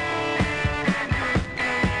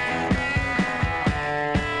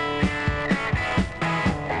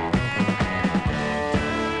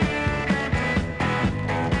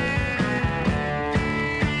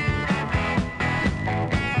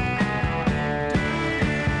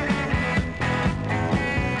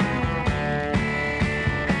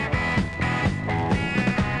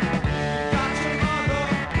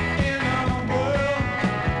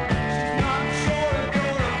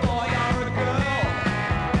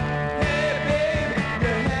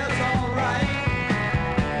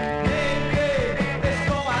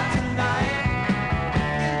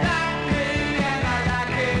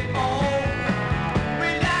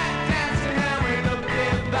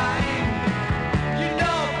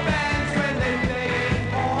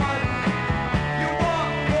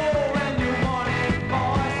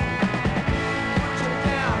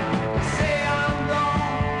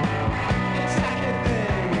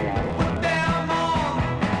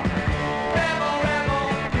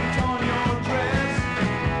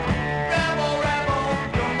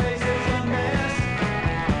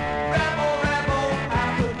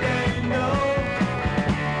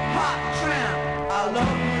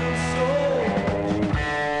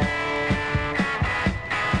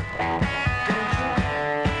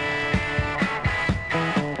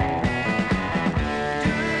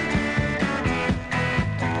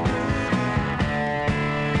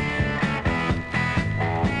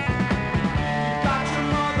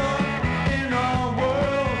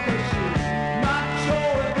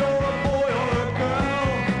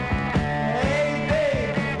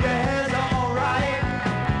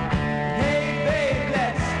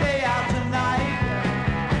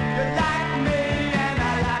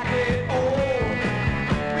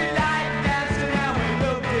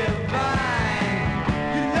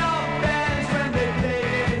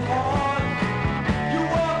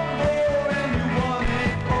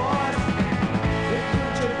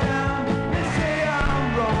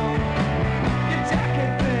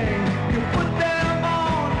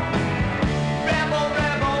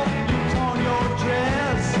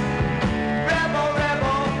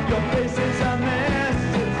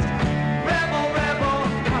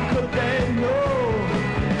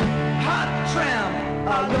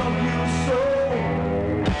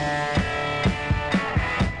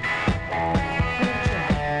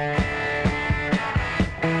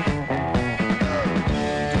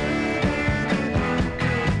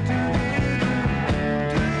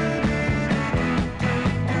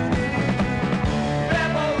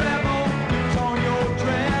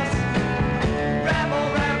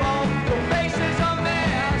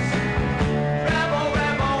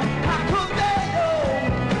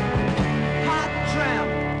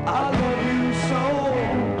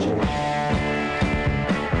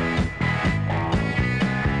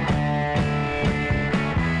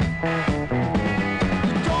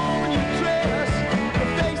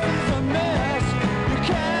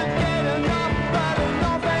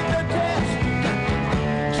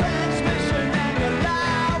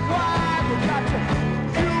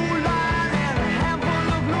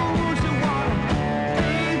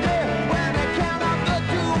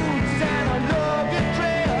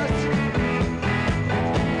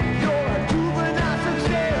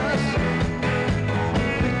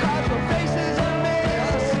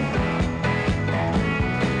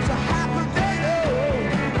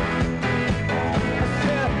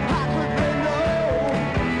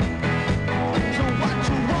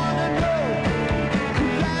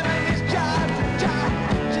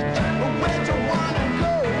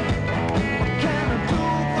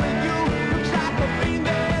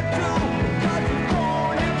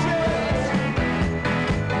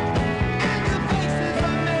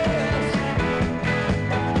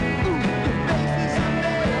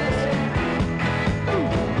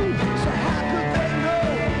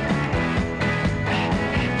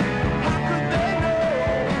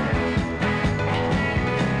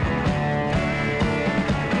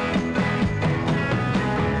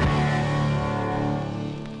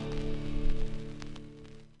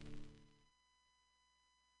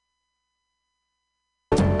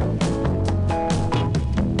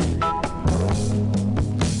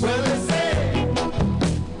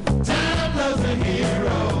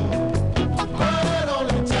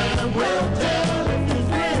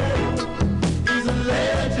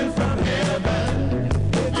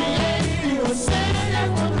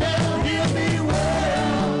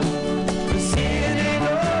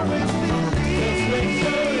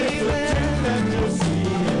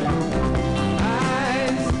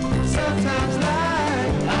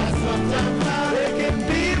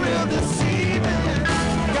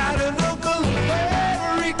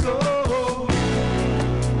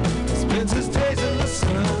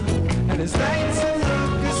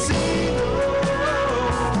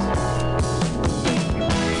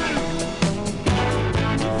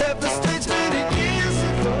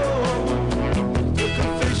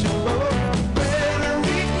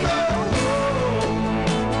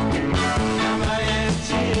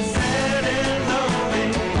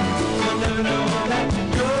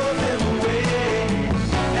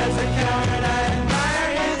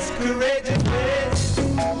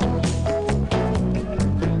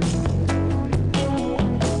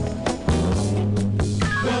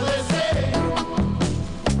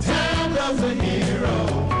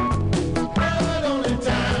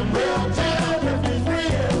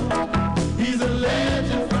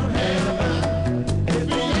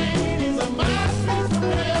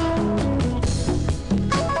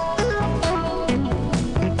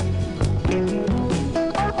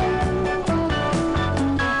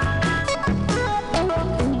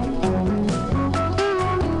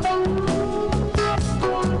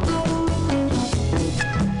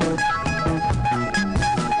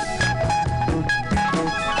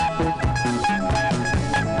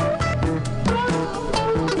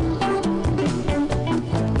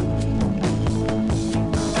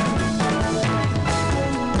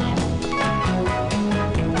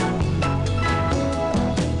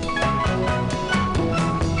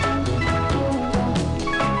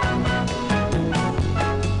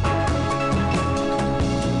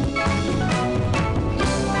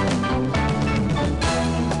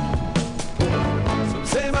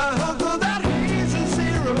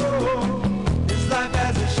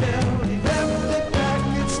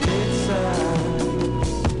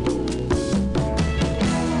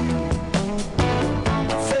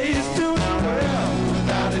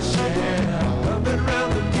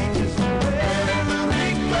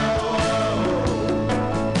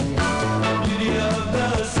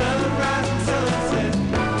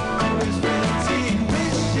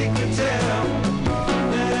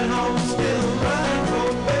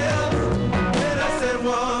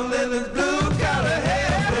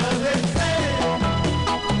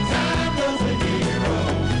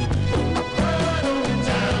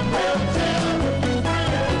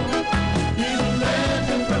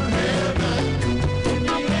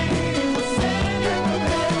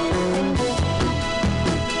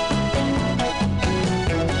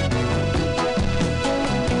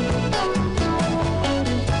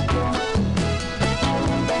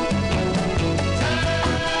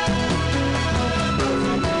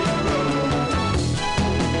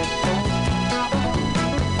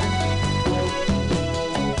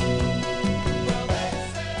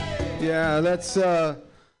Yeah, that's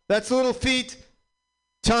Little Feat.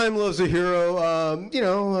 Time loves a hero.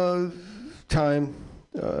 Time.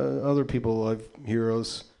 Other people love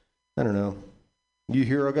heroes. I don't know. You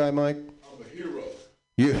hero guy, Mike? I'm a hero.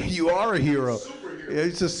 You are a hero. Superhero.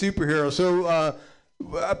 It's a superhero. So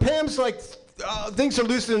Pam's like, things are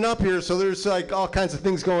loosening up here. So there's like all kinds of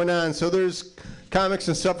things going on. So there's comics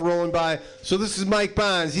and stuff rolling by. So this is Mike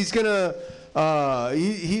Bonds. He's gonna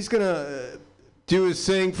he's gonna do his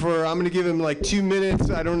thing for. I'm gonna give him like 2 minutes.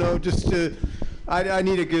 I don't know, just to. I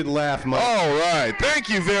need a good laugh, Mike. All right. Thank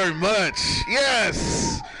you very much.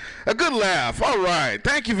 Yes. A good laugh. All right.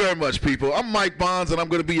 Thank you very much, people. I'm Mike Bonds, and I'm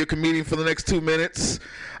going to be your comedian for the next 2 minutes.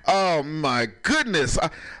 Oh, my goodness.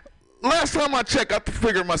 Last time I checked, I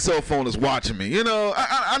figured my cell phone is watching me. You know,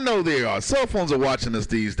 I know they are. Cell phones are watching us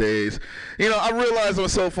these days. You know, I realized my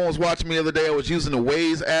cell phone was watching me the other day. I was using the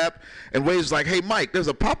Waze app, and Waze was like, hey, Mike, there's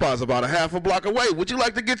a Popeyes about a half a block away. Would you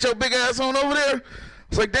like to get your big ass on over there?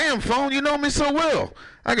 It's like, damn, phone, you know me so well.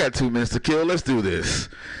 I got 2 minutes to kill. Let's do this.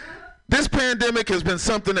 This pandemic has been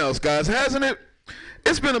something else, guys, hasn't it?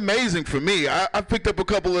 It's been amazing for me. I've picked up a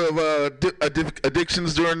couple of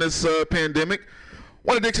addictions during this pandemic.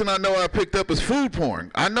 One addiction I know I picked up is food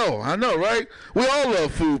porn. I know, right? We all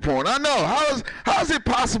love food porn. I know. How is it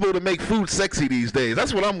possible to make food sexy these days?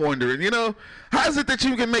 That's what I'm wondering, you know? How is it that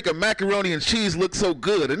you can make a macaroni and cheese look so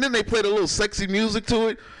good? And then they played a little sexy music to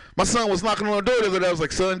it. My son was knocking on the door the other day. I was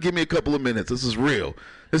like, son, give me a couple of minutes. This is real.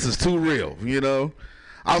 This is too real, you know?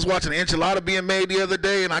 I was watching an enchilada being made the other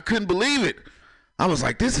day, and I couldn't believe it. I was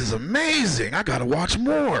like, this is amazing. I got to watch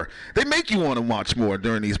more. They make you want to watch more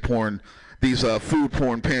during these food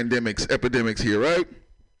porn epidemics here, right?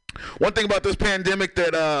 One thing about this pandemic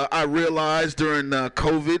that I realized during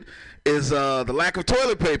COVID is the lack of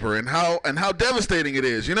toilet paper and how devastating it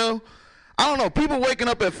is, you know? I don't know, people waking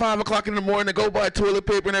up at 5 o'clock in the morning to go buy toilet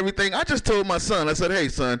paper and everything. I just told my son, I said, hey,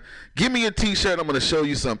 son, give me a T-shirt. I'm going to show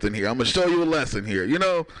you something here. I'm going to show you a lesson here. You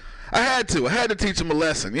know, I had to teach him a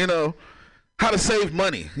lesson, you know, how to save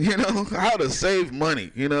money, you know, how to save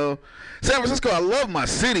money, you know. San Francisco, I love my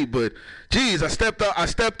city, but, geez, I stepped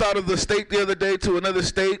out of the state the other day to another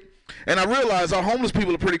state, and I realized our homeless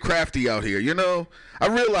people are pretty crafty out here, you know. I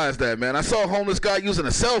realized that, man. I saw a homeless guy using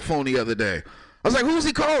a cell phone the other day. I was like, who's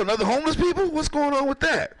he calling? Other homeless people? What's going on with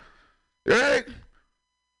that? Right?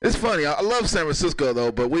 It's funny. I love San Francisco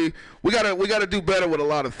though, but we gotta do better with a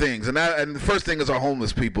lot of things. And the first thing is our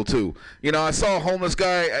homeless people too. You know, I saw a homeless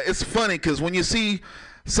guy. It's funny because when you see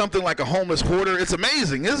something like a homeless hoarder, it's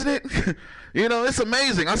amazing, isn't it? You know, it's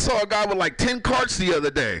amazing. I saw a guy with like 10 carts the other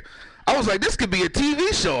day. I was like, this could be a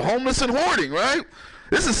TV show, homeless and hoarding, right?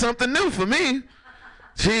 This is something new for me.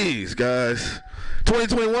 Jeez, guys.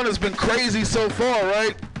 2021 has been crazy so far,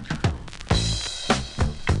 right?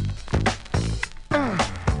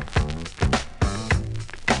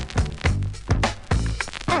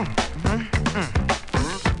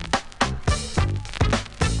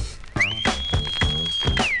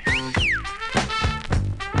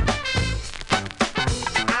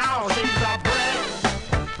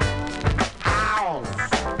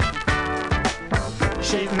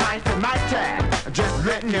 She's nice to my tag, just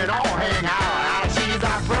letting it all hang out. She's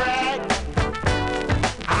a bread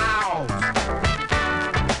house.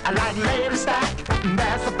 I like lady stack,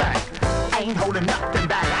 that's a fact. Ain't holding nothing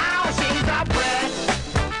back. Oh, she's a bread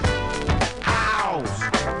house.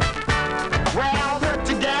 Well, put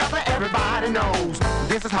together, everybody knows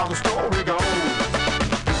this is how the story goes.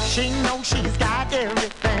 She knows she's got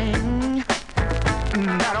everything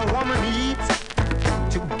that a woman needs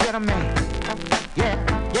to get a man. Yeah,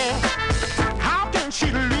 yeah. How can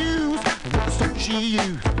she lose with the suit she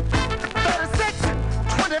used? 36,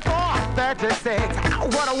 24, 36.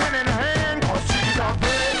 What a winning hand, 'cause she's a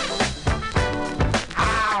big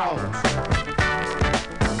house.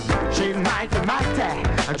 She's nice and mighty,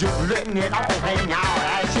 just letting it all hang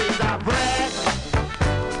out. She's a bread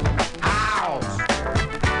house.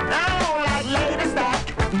 Oh, like lady stack,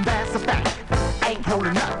 that's a fact. Ain't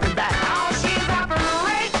holding nothing back. Oh, she's a bread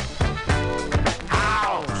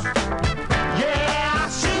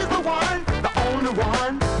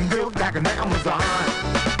built like an Amazon.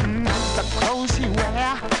 The clothes she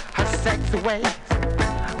wear, her sexy ways,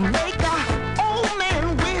 make a old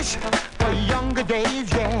man wish for younger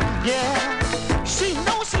days. Yeah, yeah. She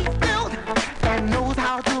knows she's built and knows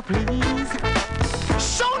how to please.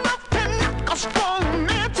 Sure enough can knock a strong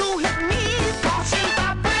man to his knees. 'Cause she's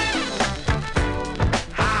a big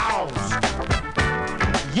house.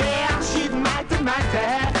 Yeah, she's mighty, mighty,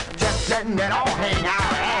 just letting it all hang out.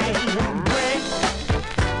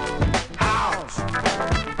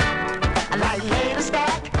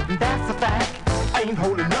 Ain't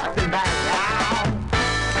holding nothing back.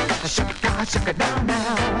 it down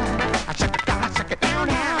now. Shake it down, shake it down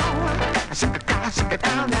now. Shake it down, shake it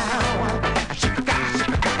down now. Shake it down, shake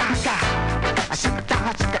it down, shake it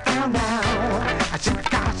down, shake it down now. Shake it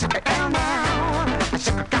down, shake it down now.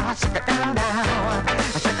 Shake it down, shake it down now.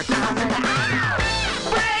 Shake it down now.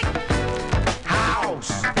 Break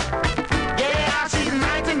house. Yeah, she's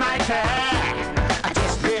 1990.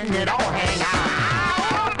 Just letting it all hang out.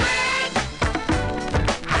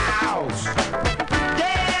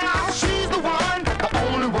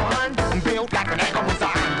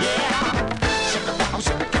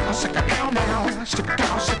 Shake it down now, shake it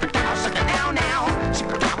down, shake it down, shake it down now.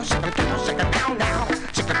 Shake it down, shake it down, shake it down now.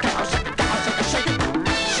 Shake it down, shake it down, shake it, shake it.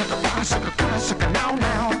 Shake it down, shake it down, shake it down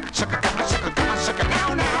now. Shake it down, shake it down, shake it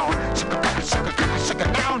down now. Shake it down, shake it down, shake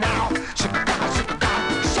it down now. Shake it down, shake it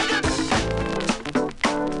down, shake it.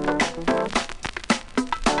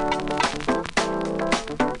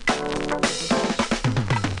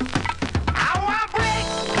 I want break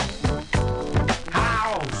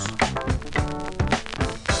house.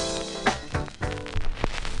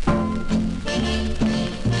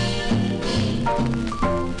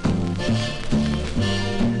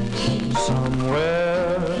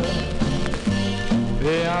 Somewhere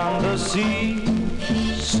beyond the sea,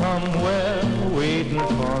 somewhere waiting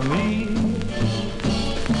for me,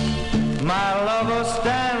 my lover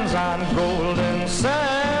stands on golden sands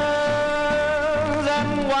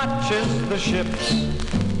and watches the ships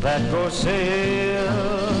that go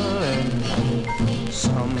sailing.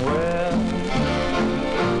 Somewhere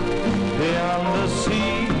beyond the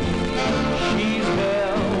sea, she's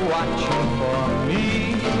there watching for me.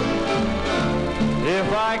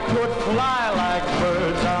 If I could fly like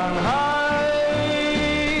birds on high,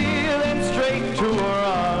 then straight to her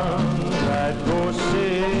arms I'd go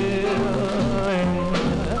sailing.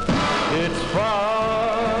 It's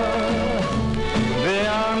far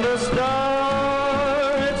beyond the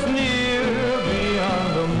star, it's near beyond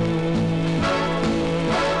the moon.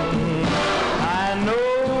 I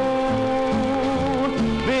know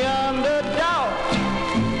beyond a doubt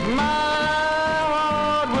my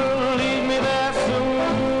heart will lead me there soon.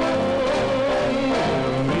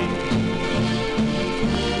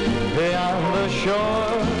 Beyond the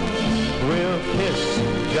shore, we'll kiss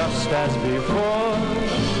just as before.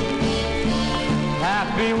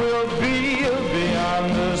 Happy we'll be beyond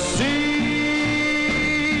the sea,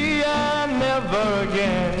 and never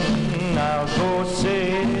again I'll go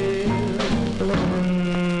sailing.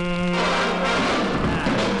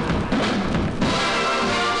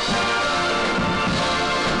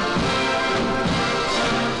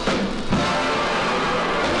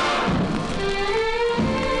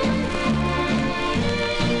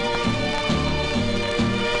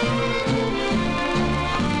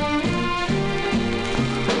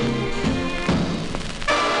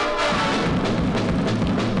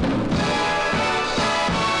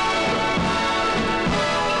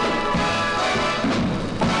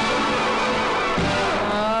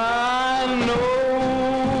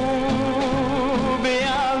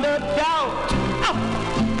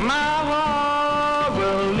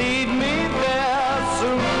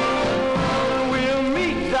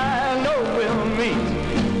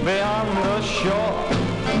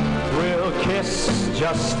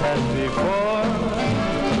 Just as before,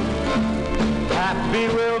 happy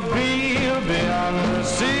we'll be beyond the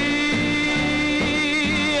sea,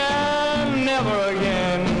 and never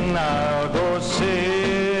again I'll go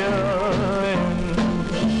sailing.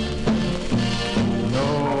 No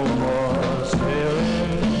more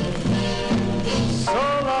sailing, so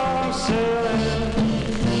long sailing,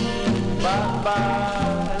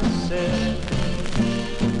 bye-bye sailing.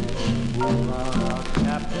 Woman,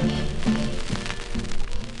 Captain.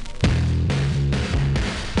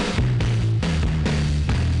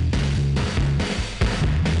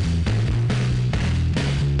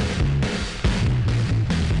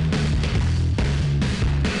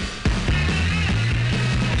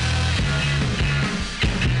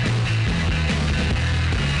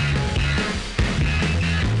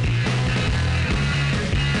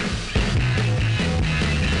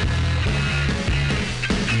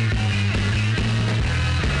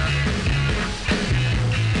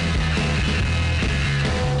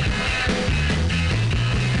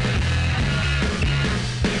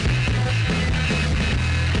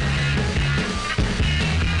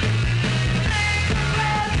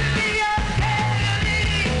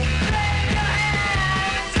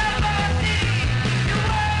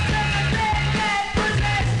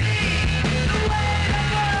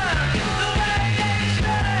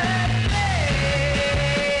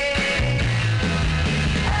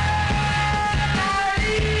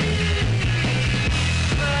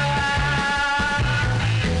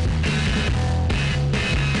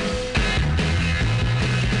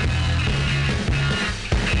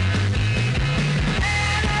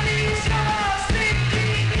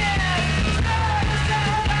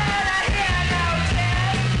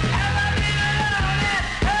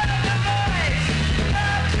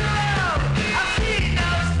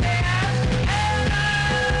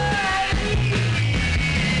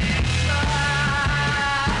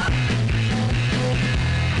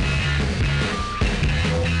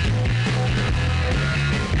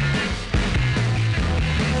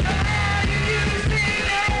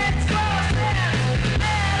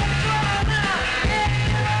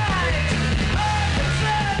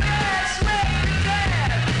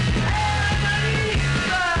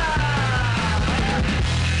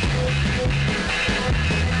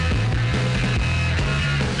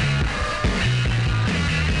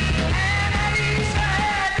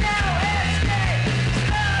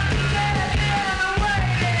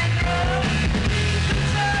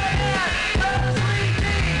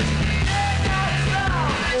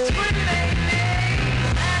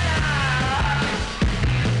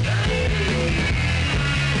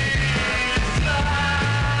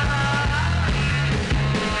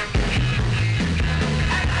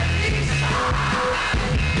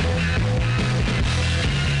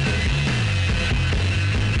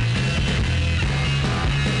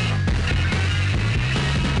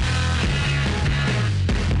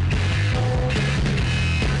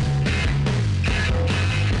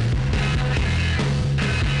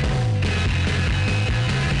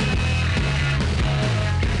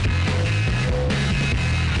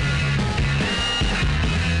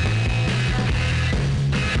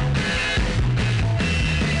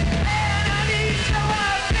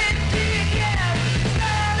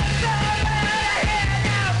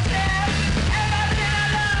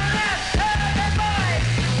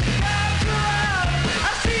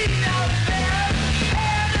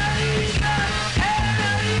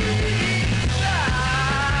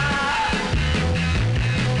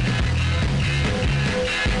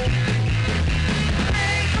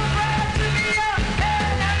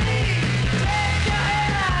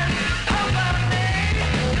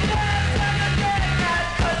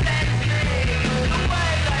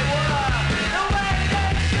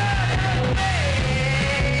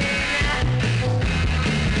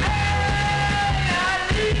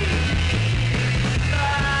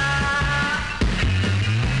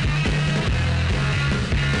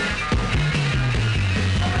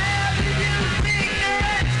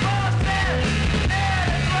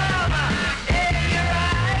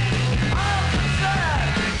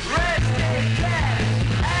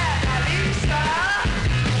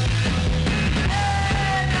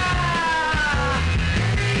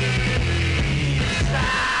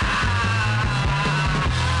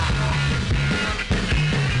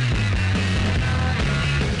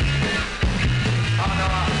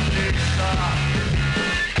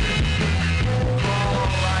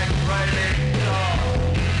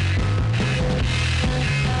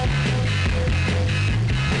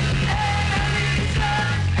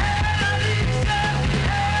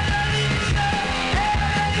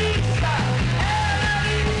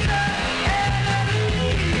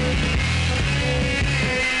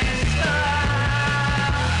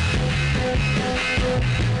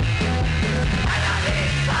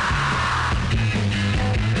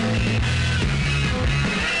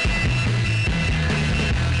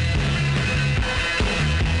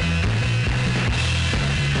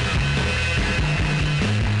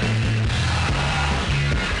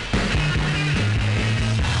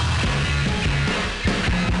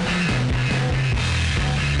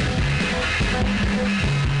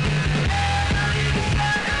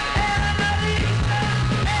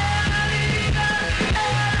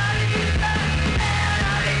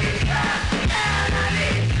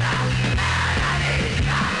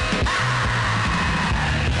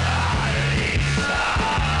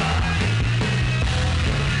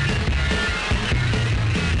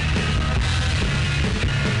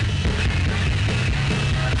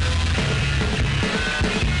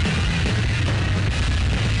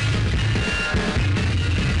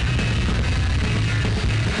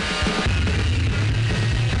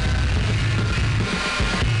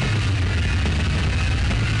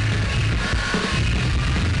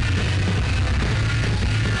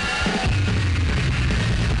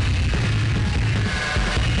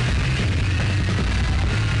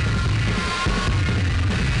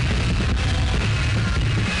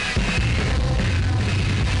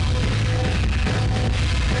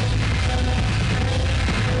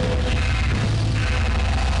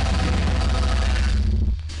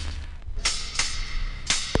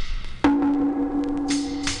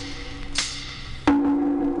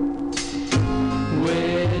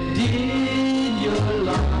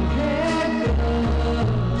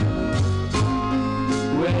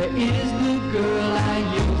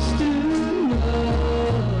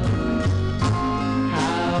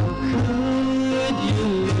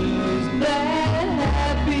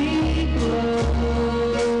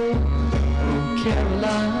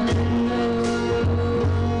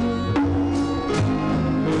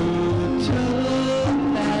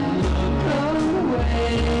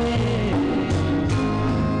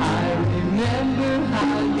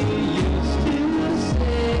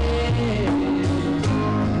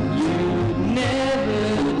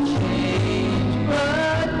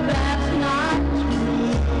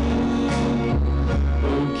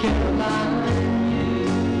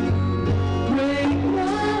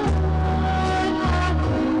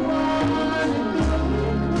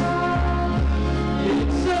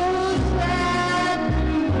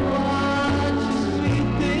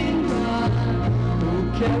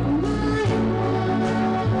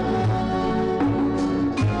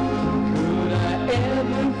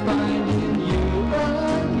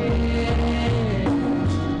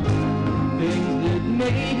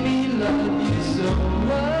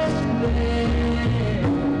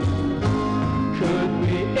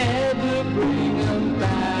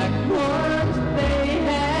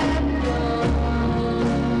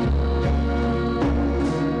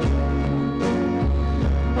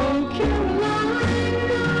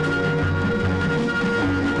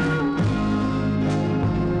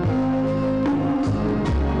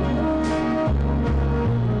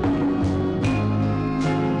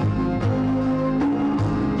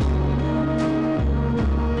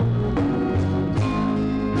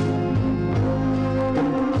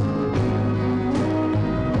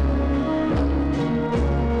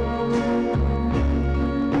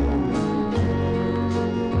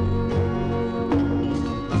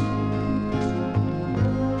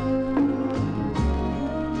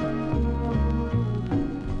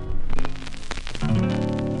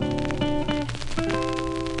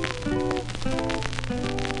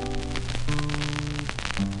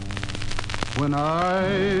 When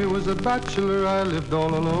I was a bachelor, I lived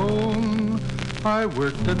all alone. I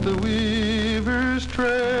worked at the weaver's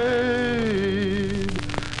trade.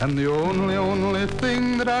 And the only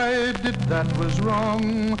thing that I did that was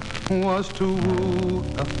wrong was to woo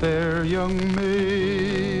a fair young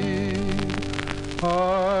maid.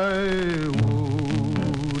 I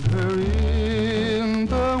wooed her in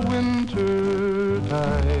the winter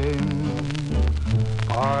time,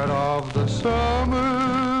 part of the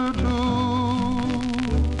summer too,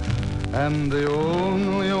 and the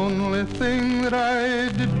only thing that I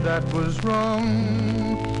did that was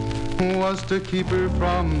wrong was to keep her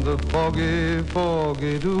from the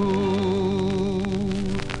foggy dew.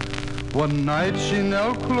 One night she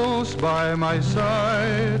knelt close by my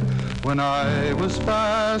side when I was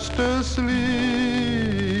fast asleep.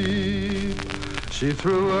 She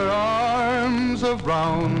threw her arms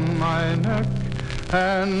around my neck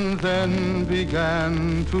and then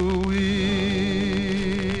began to weep.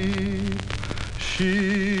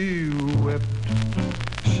 She wept,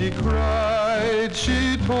 she cried,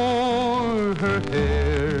 she tore her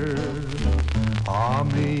hair. Ah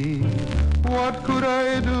me, what could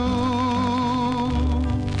I do?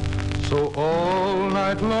 So all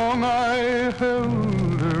night long I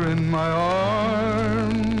held her in my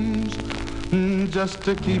arms, just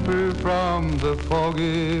to keep her from the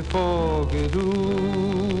foggy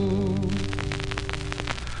dew.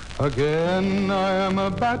 Again I am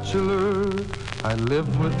a bachelor, I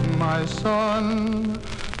live with my son.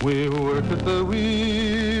 We work at the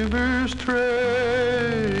weaver's trade,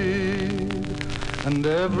 and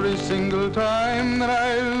every single time that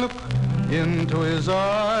I look into his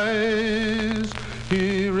eyes,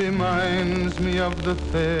 he reminds me of the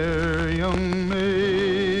fair young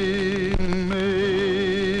maid,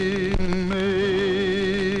 maid,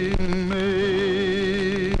 maid,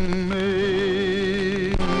 maid,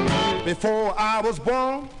 maid. Before I was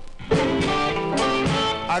born,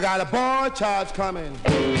 I got a boy charge coming.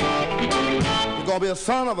 He's gonna be a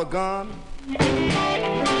son of a gun.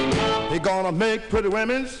 He's gonna make pretty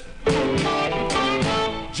women's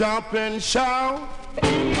jump and shout.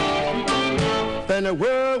 Then the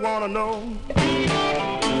world wanna know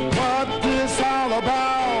what this all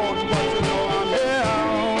about. But you know I'm here.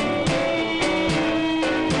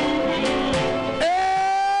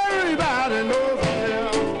 Everybody knows I'm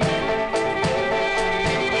here.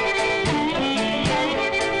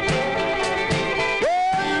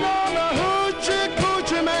 Waiting on the hoochie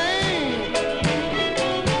coochie man.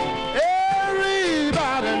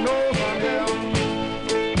 Everybody knows I'm here.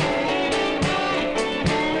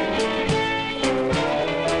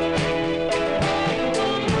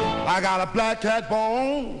 I got a black cat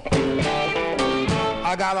bone.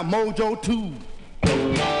 I got a mojo too.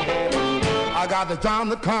 I got the John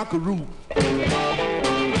the Conqueror.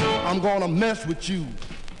 I'm gonna mess with you.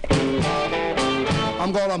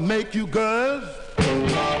 I'm gonna make you girls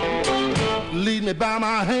lead me by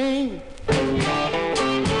my hand.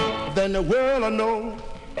 Then the world will know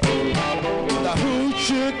the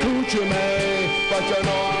hoochie coochie man. But you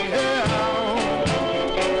know I'm here.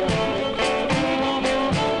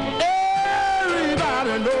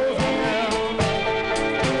 Everybody knows I'm here.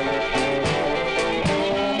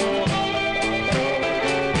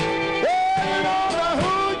 Waiting on the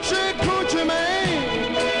hoochie coochie man.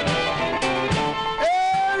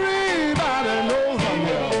 Everybody knows I'm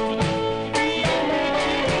here.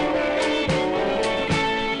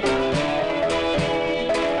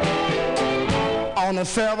 On the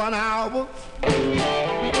 7 hours,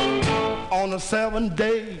 on the 7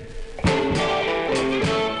 days,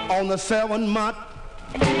 on the 7 month,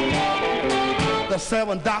 the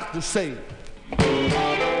 7 doctors say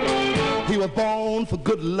he was born for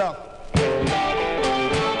good luck,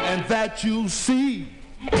 and that you see.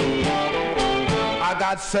 I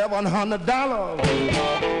got $700.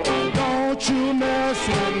 Don't you mess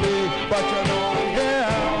with me, but you know I'm here.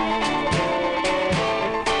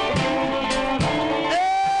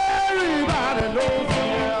 Everybody knows I'm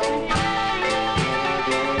here.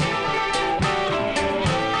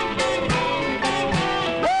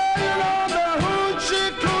 Waiting on the hoochie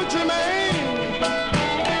coochie man.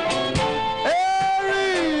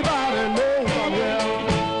 Everybody knows I'm here.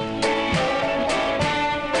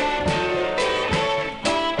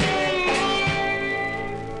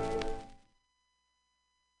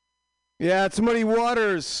 Yeah, it's Muddy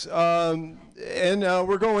Waters, and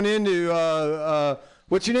we're going into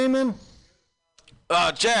what's your name, man?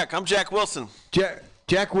 Jack. I'm Jack Wilson.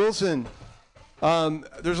 Jack Wilson.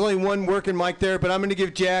 There's only one working mic there, but I'm going to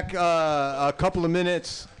give Jack a couple of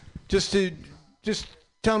minutes just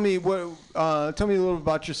tell me a little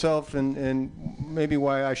about yourself and maybe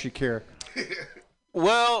why I should care.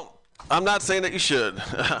 Well, I'm not saying that you should.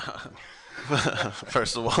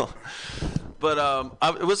 First of all, but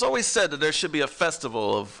it was always said that there should be a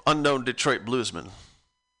festival of unknown Detroit bluesmen.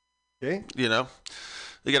 Okay. You know,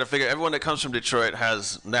 you got to figure everyone that comes from Detroit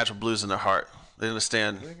has natural blues in their heart. They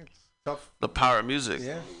understand Tough. the power of music.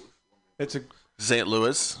 Yeah. It's a. St.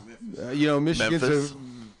 Louis, Michigan's Memphis.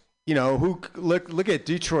 Look at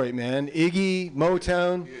Detroit, man. Iggy,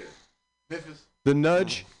 Motown, Memphis. The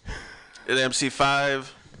Nudge, the MC5.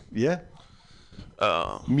 yeah,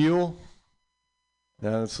 Mule.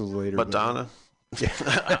 No, that's a little later. Madonna.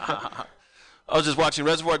 I was just watching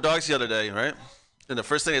Reservoir Dogs the other day, right? And the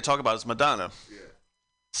first thing they talk about is Madonna. Yeah.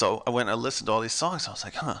 So I went and I listened to all these songs. I was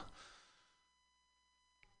like, huh.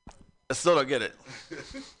 I still don't get it.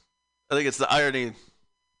 I think it's the irony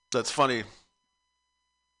that's funny.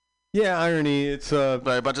 Yeah, irony. It's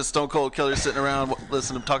By a bunch of stone cold killers sitting around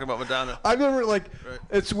listening to talking about Madonna. I remember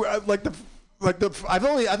it's like the I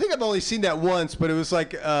think I've only seen that once, but it was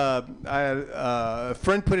like a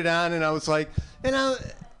friend put it on, and I was like, I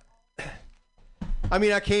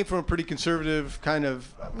came from a pretty conservative kind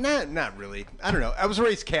of not really. I don't know. I was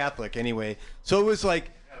raised Catholic anyway, so it was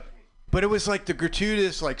like. But it was like the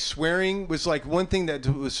gratuitous, like swearing was like one thing that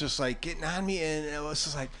was just like getting on me, and it was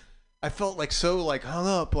just like I felt like so like hung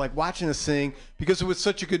up like watching this thing because it was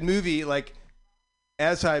such a good movie. Like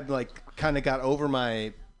as I like kind of got over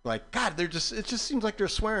my like God, it just seems like they're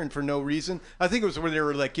swearing for no reason. I think it was when they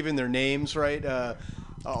were like giving their names right,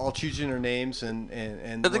 all choosing their names and.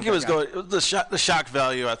 I think it was the shock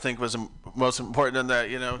value. I think was most important in that.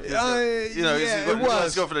 It was.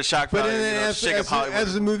 Let's go for the shock value. But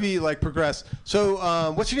as the movie like progressed.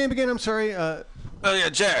 So what's your name again? I'm sorry. Oh yeah,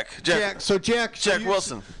 Jack. Jack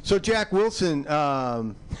Wilson. So Jack Wilson.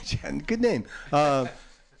 Good name.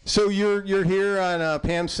 So you're here on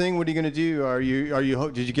Pam's thing. What are you going to do?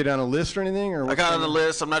 Did you get on a list or anything? Or I got on the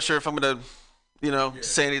list. I'm not sure if I'm going to,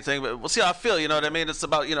 say anything, but we'll see how I feel. You know what I mean? It's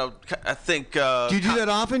about, I think. Do you do that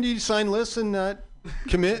often? Do you sign lists and not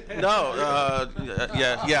commit? No.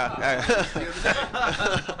 Yeah.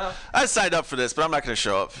 I signed up for this, but I'm not going to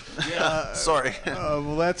show up. Sorry.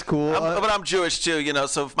 Well, that's cool. But I'm Jewish too,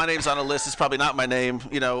 so if my name's on a list, it's probably not my name.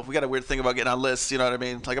 We got a weird thing about getting on lists. You know what I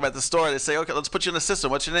mean? Like I'm at the store, they say, okay, let's put you in the system.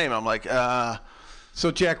 What's your name? I'm like, So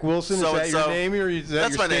Jack Wilson, is that your name, or is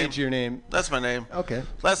that your name? That's my name. Okay.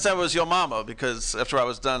 Last time it was Yo Mama, because after I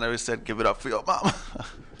was done, I always said, give it up for Yo Mama.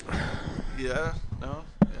 Yeah. No?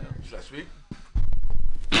 Yeah. Should I speak?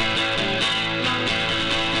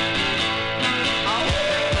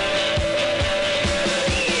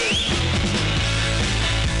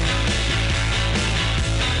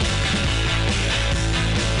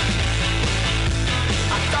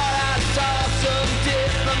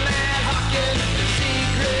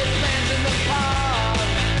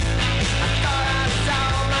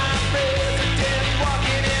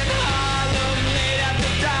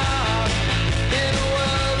 In a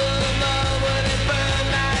world of love, when it burned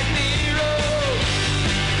like Nero.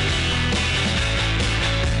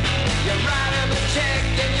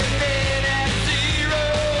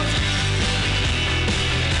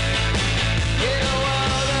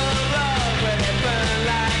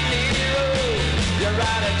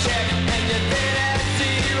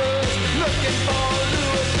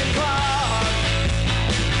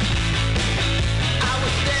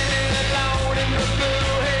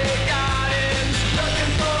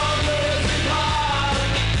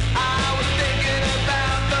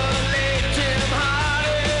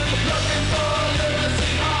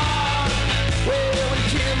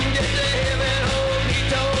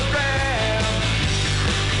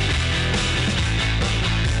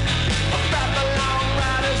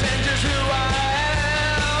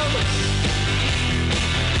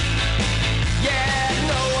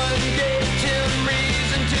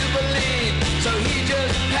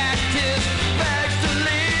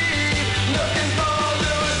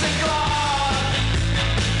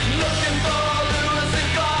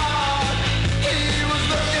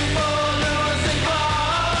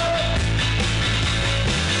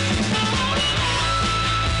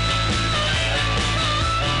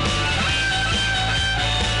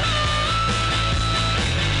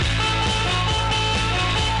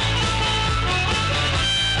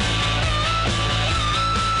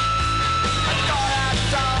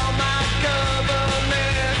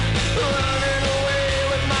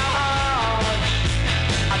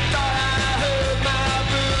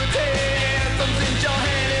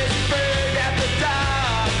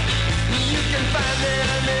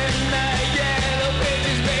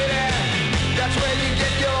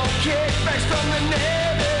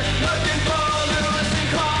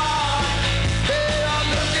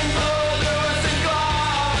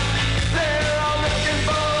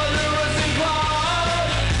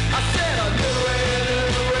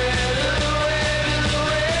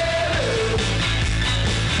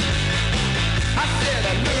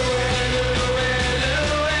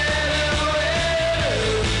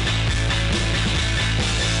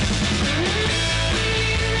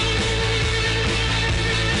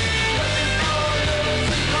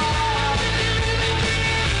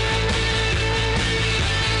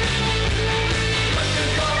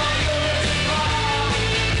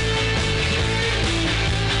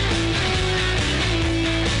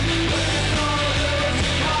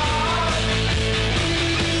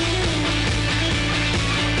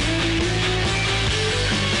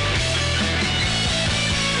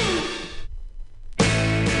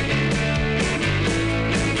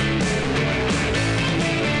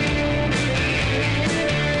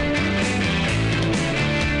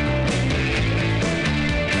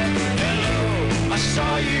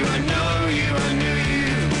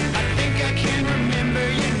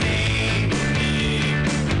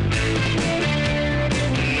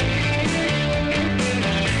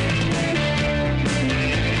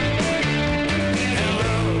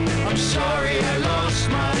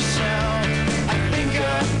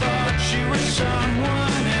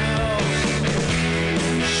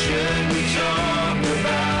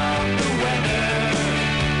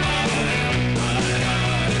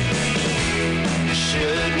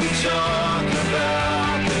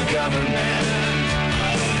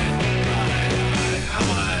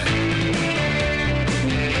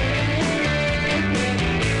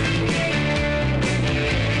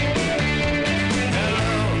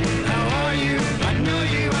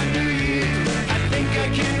 I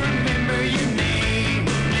can't remember your name.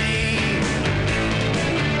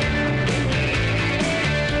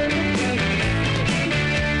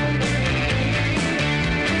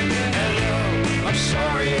 Hello, I'm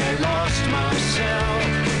sorry I lost myself.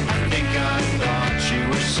 I think I thought you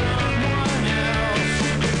were someone else.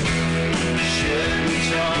 Should we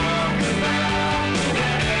talk about the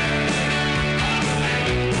weather?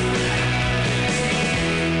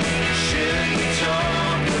 Should we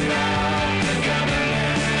talk about the government?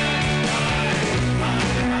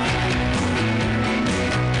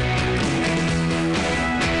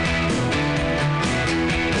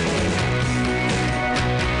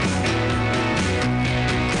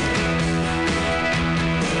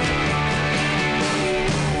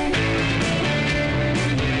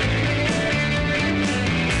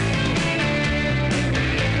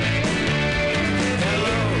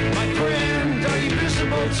 Hello, my friend, are you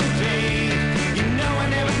visible today? You know I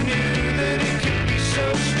never knew that it could be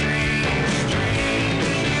so strange,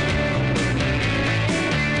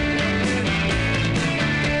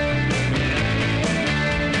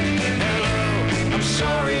 Hello, I'm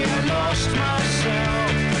sorry I lost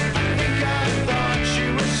myself. I think I thought you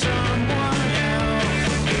were someone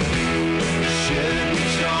else. Should we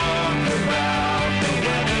talk about the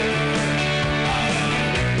weather?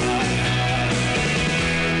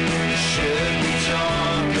 Should we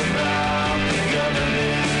talk about the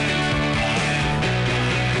government?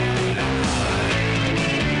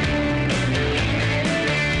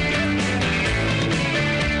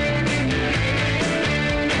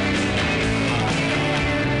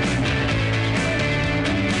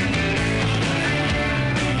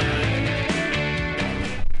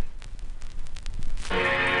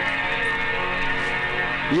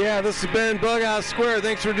 Yeah, this has been Bughouse Square.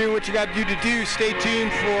 Thanks for doing what you got to do. Stay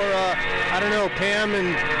tuned for, I don't know, Pam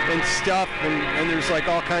and stuff. And there's like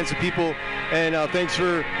all kinds of people. And thanks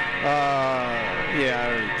for, yeah, I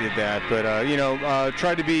already did that. But,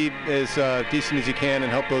 try to be as decent as you can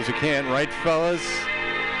and help those who can't. Right, fellas?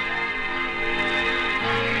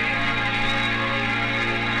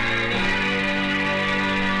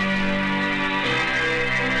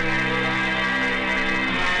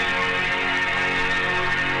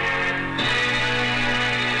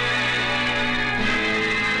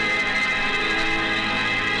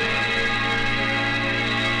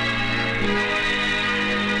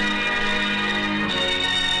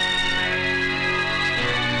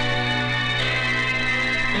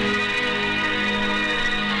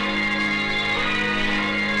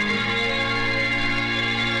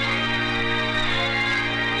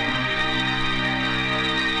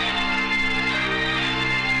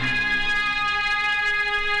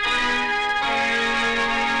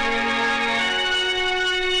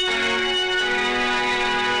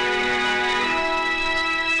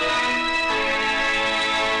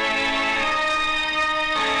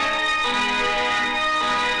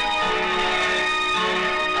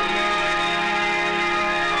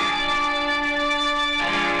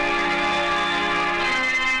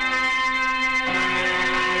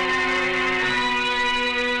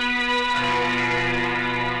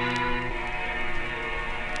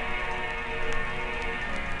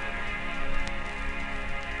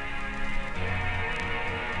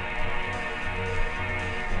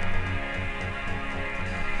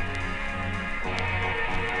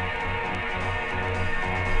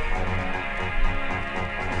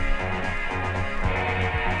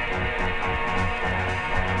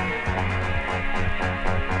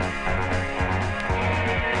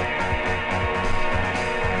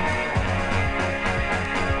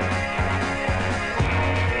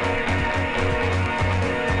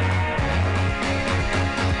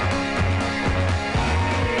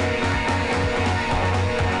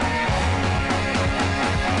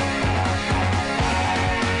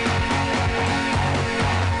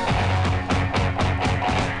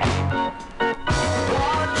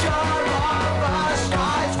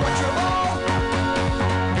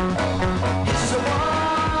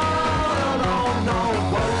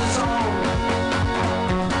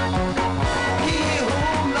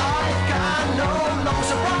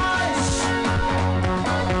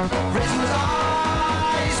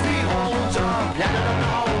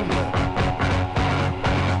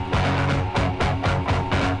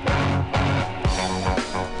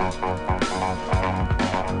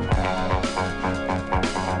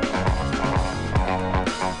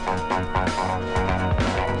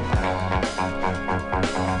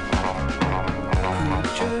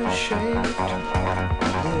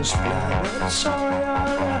 There's planet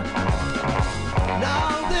Soriana.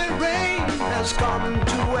 Now the rain has come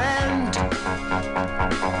to end.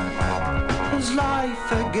 someone's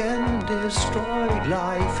life again, destroyed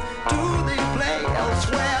life? Do they play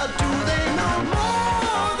elsewhere? Do they know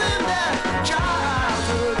more than their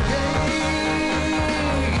childhood games?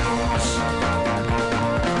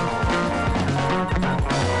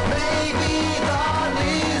 Maybe the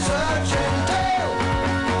lizard can tell.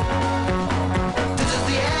 This is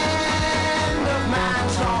the end of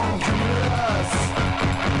man's long universe.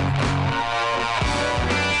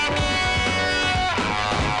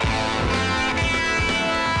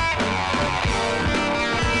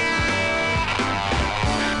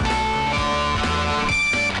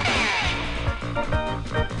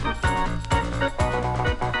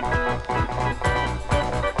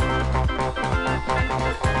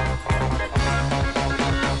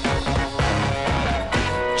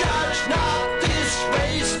 Judge not this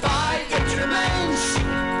race by its remains.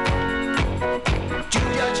 To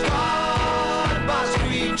judge God by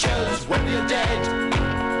creatures when you're dead.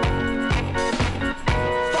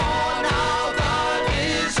 For now the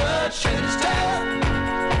lizard shins tell.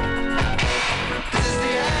 This is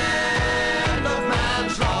the end of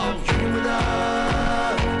man's long union with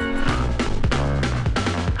Earth.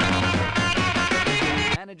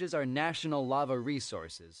 Manages our national lava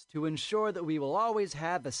resources to ensure that we will always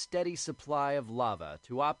have a steady supply of lava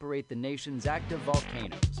to operate the nation's active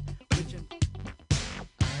volcanoes, which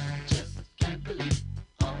Can't believe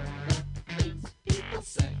all the things people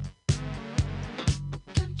say.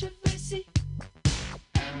 Controversy.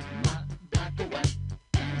 Am I black or white?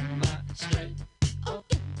 Am I straight or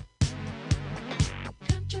gay?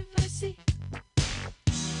 Controversy.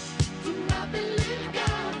 Do I believe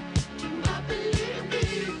God? Do I believe me?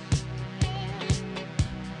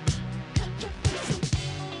 Controversy.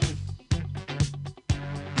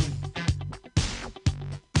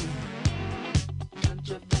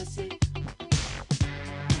 Controversy.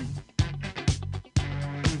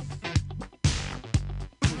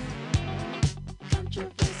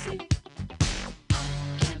 Controversy. I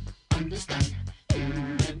can't understand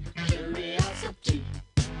human curiosity.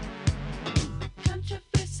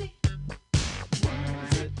 Controversy.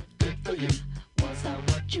 Was it good for you? Was I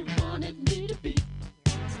what you wanted me to be?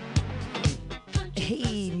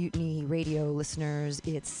 Hey, Mutiny Radio listeners,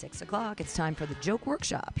 it's 6 o'clock. It's time for the Joke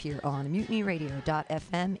Workshop here on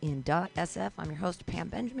MutinyRadio.fm in .sf. I'm your host, Pam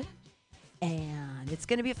Benjamin, and it's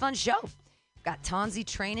going to be a fun show. We've got Tonzi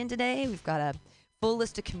training today. We've got a full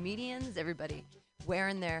list of comedians, everybody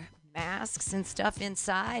wearing their masks and stuff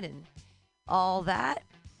inside and all that.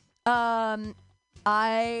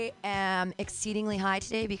 I am exceedingly high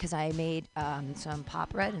today because I made some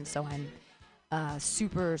pop bread, and so I'm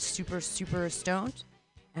super stoned,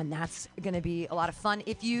 and that's going to be a lot of fun.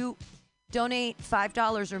 If you donate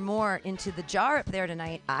 $5 or more into the jar up there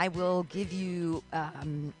tonight, I will give you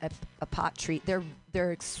a pot treat. They're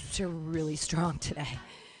really strong today,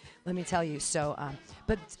 let me tell you. So,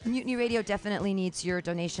 but Mutiny Radio definitely needs your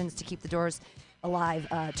donations to keep the doors alive.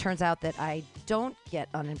 Turns out that I don't get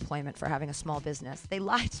unemployment for having a small business. They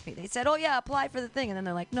lied to me. They said, "Oh yeah, apply for the thing," and then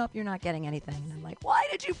they're like, "Nope, you're not getting anything." And I'm like, "Why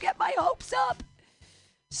did you get my hopes up?"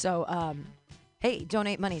 So, hey,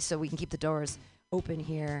 donate money so we can keep the doors open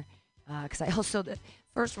here. Because I also, the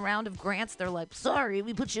first round of grants, they're like, "Sorry,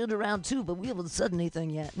 we put you into round 2, but we haven't said anything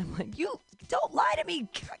yet." And I'm like, "You don't lie to me,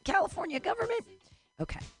 California government."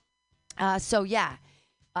 Okay. So yeah,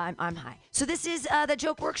 I'm high. So this is the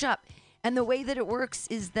Joke Workshop. And the way that it works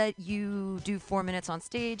is that you do 4 minutes on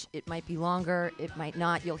stage. It might be longer. It might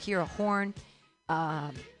not. You'll hear a horn,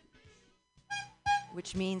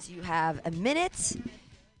 which means you have a minute.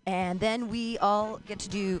 And then we all get to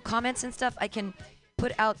do comments and stuff. I can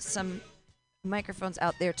put out some microphones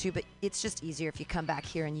out there too, but it's just easier if you come back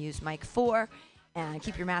here and use mic 4 and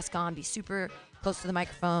keep your mask on. Be super close to the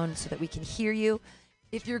microphone so that we can hear you.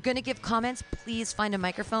 If you're going to give comments, please find a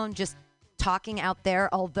microphone. Just talking out there,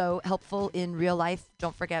 although helpful in real life.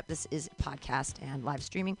 Don't forget, this is a podcast and live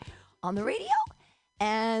streaming on the radio.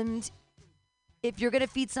 And if you're going to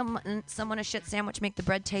feed someone a shit sandwich, make the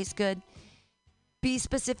bread taste good. Be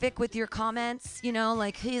specific with your comments, you know,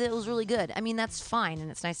 like, "Hey, that was really good." I mean, that's fine, and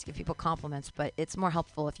it's nice to give people compliments, but it's more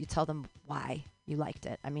helpful if you tell them why you liked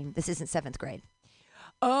it. I mean, this isn't 7th grade.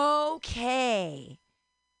 Okay.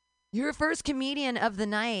 Your first comedian of the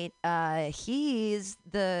night, he's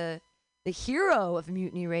the hero of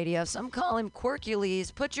Mutiny Radio. Some call him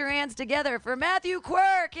Quirkules. Put your hands together for Matthew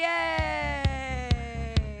Quirk. Yay!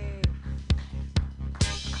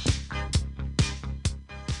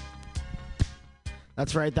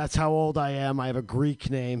 That's right. That's how old I am. I have a Greek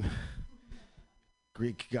name.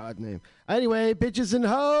 Greek god name. Anyway, bitches and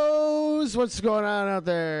hoes, what's going on out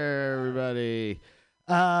there, everybody?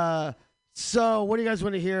 So, what do you guys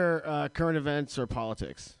want to hear? Current events or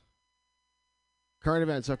politics? Current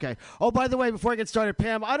events, okay. Oh, by the way, before I get started,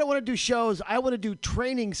 Pam, I don't want to do shows. I want to do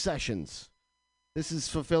training sessions. This is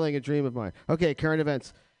fulfilling a dream of mine. Okay, current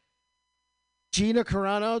events. Gina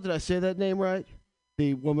Carano, did I say that name right?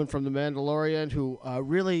 The woman from The Mandalorian who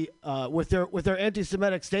really, with their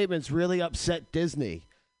anti-Semitic statements, really upset Disney.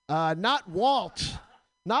 Not Walt.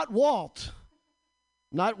 Not Walt.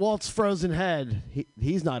 Not Walt's frozen head.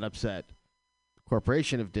 He's not upset.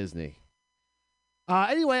 Corporation of Disney.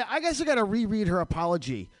 Anyway, I guess I got to reread her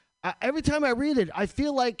apology. Every time I read it, I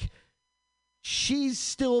feel like she's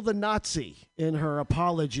still the Nazi in her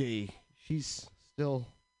apology. She's still...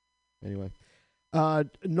 Anyway.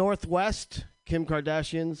 Northwest, Kim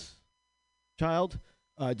Kardashian's child,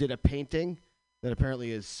 did a painting that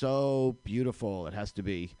apparently is so beautiful it has to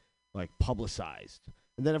be, like, publicized.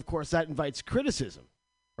 And then, of course, that invites criticism,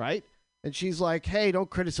 right? And she's like, hey, don't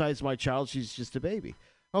criticize my child. She's just a baby.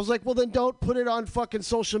 I was like, well, then don't put it on fucking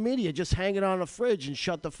social media. Just hang it on a fridge and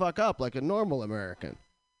shut the fuck up like a normal American.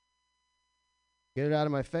 Get it out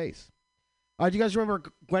of my face. Do you guys remember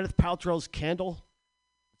Gwyneth Paltrow's candle?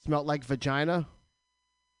 It smelled like vagina.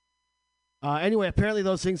 Anyway, apparently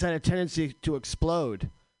those things had a tendency to explode,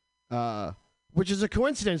 which is a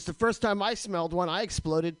coincidence. The first time I smelled one, I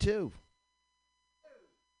exploded too.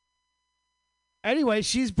 Anyway,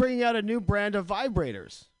 she's bringing out a new brand of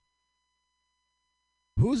vibrators.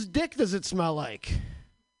 Whose dick does it smell like? I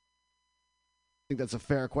think that's a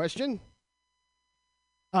fair question.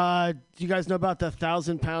 Do you guys know about the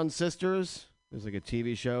 1,000-Pound Sisters? There's like a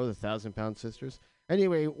TV show, the 1,000-Pound Sisters.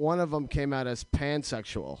 Anyway, one of them came out as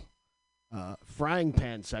pansexual. Frying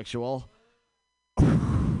pansexual.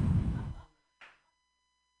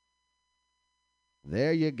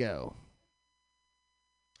 There you go.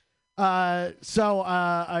 So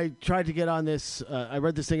I tried to get on this. I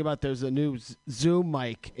read this thing about there's a new Zoom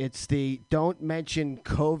mic. It's the don't mention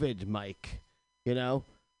COVID mic. You know?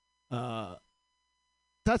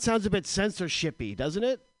 That sounds a bit censorship-y, doesn't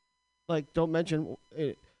it? Like, don't mention...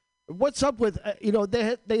 What's up with,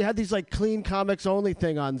 they had these, like, clean comics only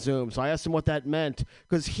thing on Zoom. So I asked them what that meant.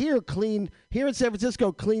 Because here in San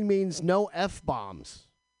Francisco, clean means no F-bombs.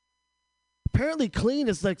 Apparently clean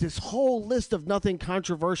is like this whole list of nothing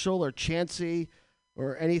controversial or chancy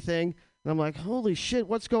or anything. And I'm like, holy shit,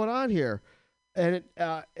 what's going on here? And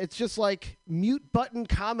it's just like mute button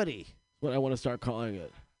comedy is what I want to start calling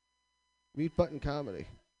it. Mute button comedy.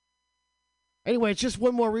 Anyway, it's just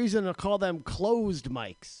one more reason to call them closed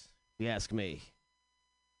mics, if you ask me.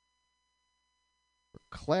 For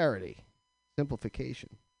clarity, simplification.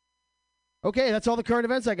 Okay, that's all the current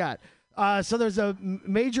events I got. So there's a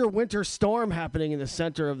major winter storm happening in the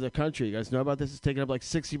center of the country. You guys know about this? It's taking up like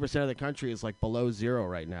 60% of the country is like below zero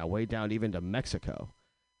right now, way down even to Mexico.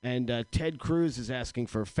 And Ted Cruz is asking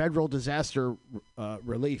for federal disaster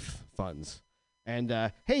relief funds.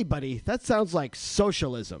 And, hey, buddy, that sounds like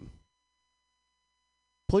socialism.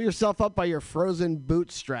 Pull yourself up by your frozen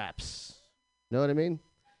bootstraps. Know what I mean?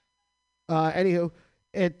 Anywho,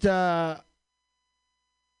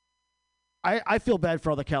 I feel bad for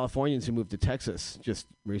all the Californians who moved to Texas just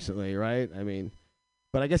recently, right? I mean,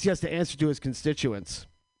 but I guess he has to answer to his constituents.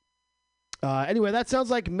 Anyway, that sounds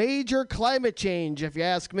like major climate change, if you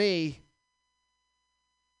ask me.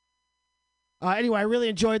 Anyway, I really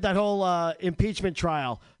enjoyed that whole impeachment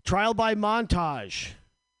trial. Trial by montage.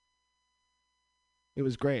 It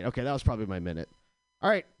was great. Okay, that was probably my minute. All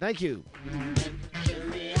right, thank you.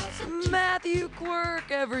 Matthew Quirk,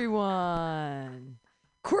 everyone.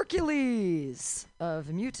 Quirkules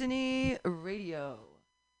of Mutiny Radio.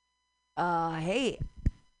 Hey,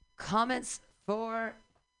 comments for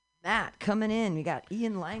Matt coming in. We got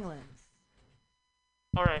Ian Langland.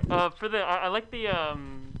 All right. I like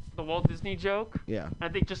the Walt Disney joke. Yeah. I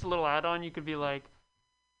think just a little add-on, you could be like,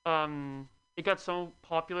 it got so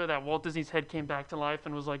popular that Walt Disney's head came back to life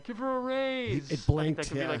and was like, give her a raise. It blinked. I think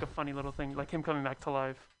that could be like a funny little thing, like him coming back to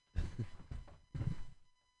life.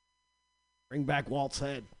 Bring back Walt's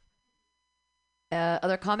head.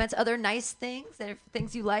 Other comments, other nice things,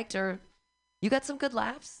 things you liked, or you got some good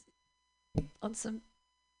laughs on some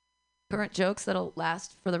current jokes that'll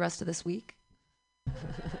last for the rest of this week?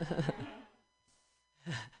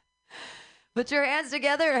 Put your hands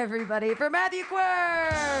together, everybody, for Matthew Quirk.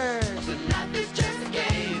 Life is just a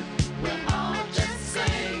game. We're all just the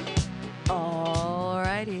same. All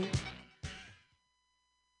righty.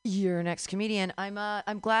 Your next comedian.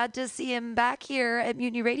 I'm glad to see him back here at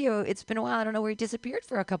Mutiny Radio. It's been a while. I don't know where he disappeared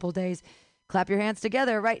for a couple of days. Clap your hands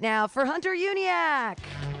together right now for Hunter Uniac.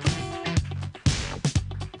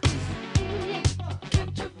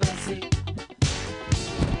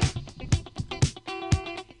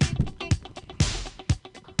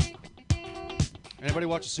 Anybody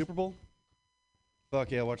watch the Super Bowl?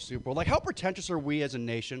 Fuck yeah, watch the Super Bowl. Like, how pretentious are we as a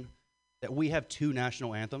nation that we have 2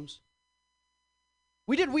 national anthems?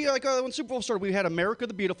 When Super Bowl started, we had America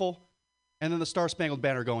the Beautiful and then the Star Spangled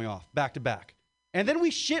Banner going off back to back. And then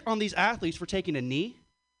we shit on these athletes for taking a knee.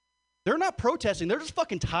 They're not protesting. They're just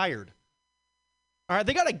fucking tired. All right,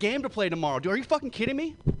 they got a game to play tomorrow. Are you fucking kidding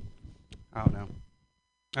me? I don't know.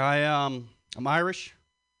 I'm Irish,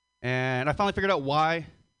 and I finally figured out why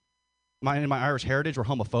in my Irish heritage we're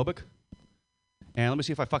homophobic. And let me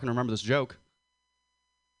see if I fucking remember this joke.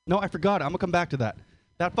 No, I forgot it. I'm going to come back to that.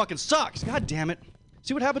 That fucking sucks. God damn it.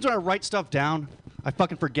 See what happens when I write stuff down? I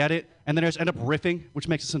fucking forget it, and then I just end up riffing, which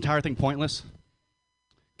makes this entire thing pointless.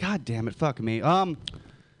 God damn it. Fuck me.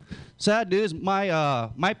 Sad news.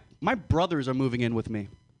 My brothers are moving in with me.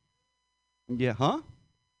 Yeah, huh?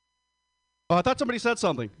 Oh, I thought somebody said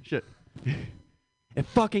something. Shit. It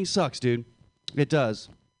fucking sucks, dude. It does.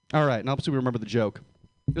 All right, now let's see if we remember the joke.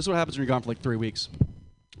 This is what happens when you're gone for like 3 weeks.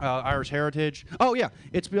 Irish heritage. Oh, yeah.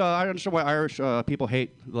 I understand why Irish people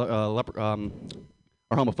hate are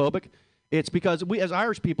homophobic. It's because we, as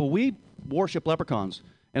Irish people, we worship leprechauns.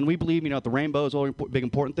 And we believe, the rainbow is a big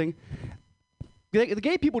important thing. The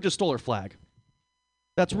gay people just stole our flag.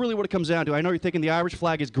 That's really what it comes down to. I know you're thinking the Irish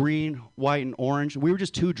flag is green, white, and orange. We were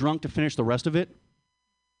just too drunk to finish the rest of it.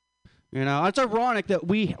 It's ironic that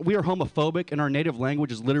we are homophobic and our native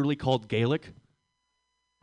language is literally called Gaelic.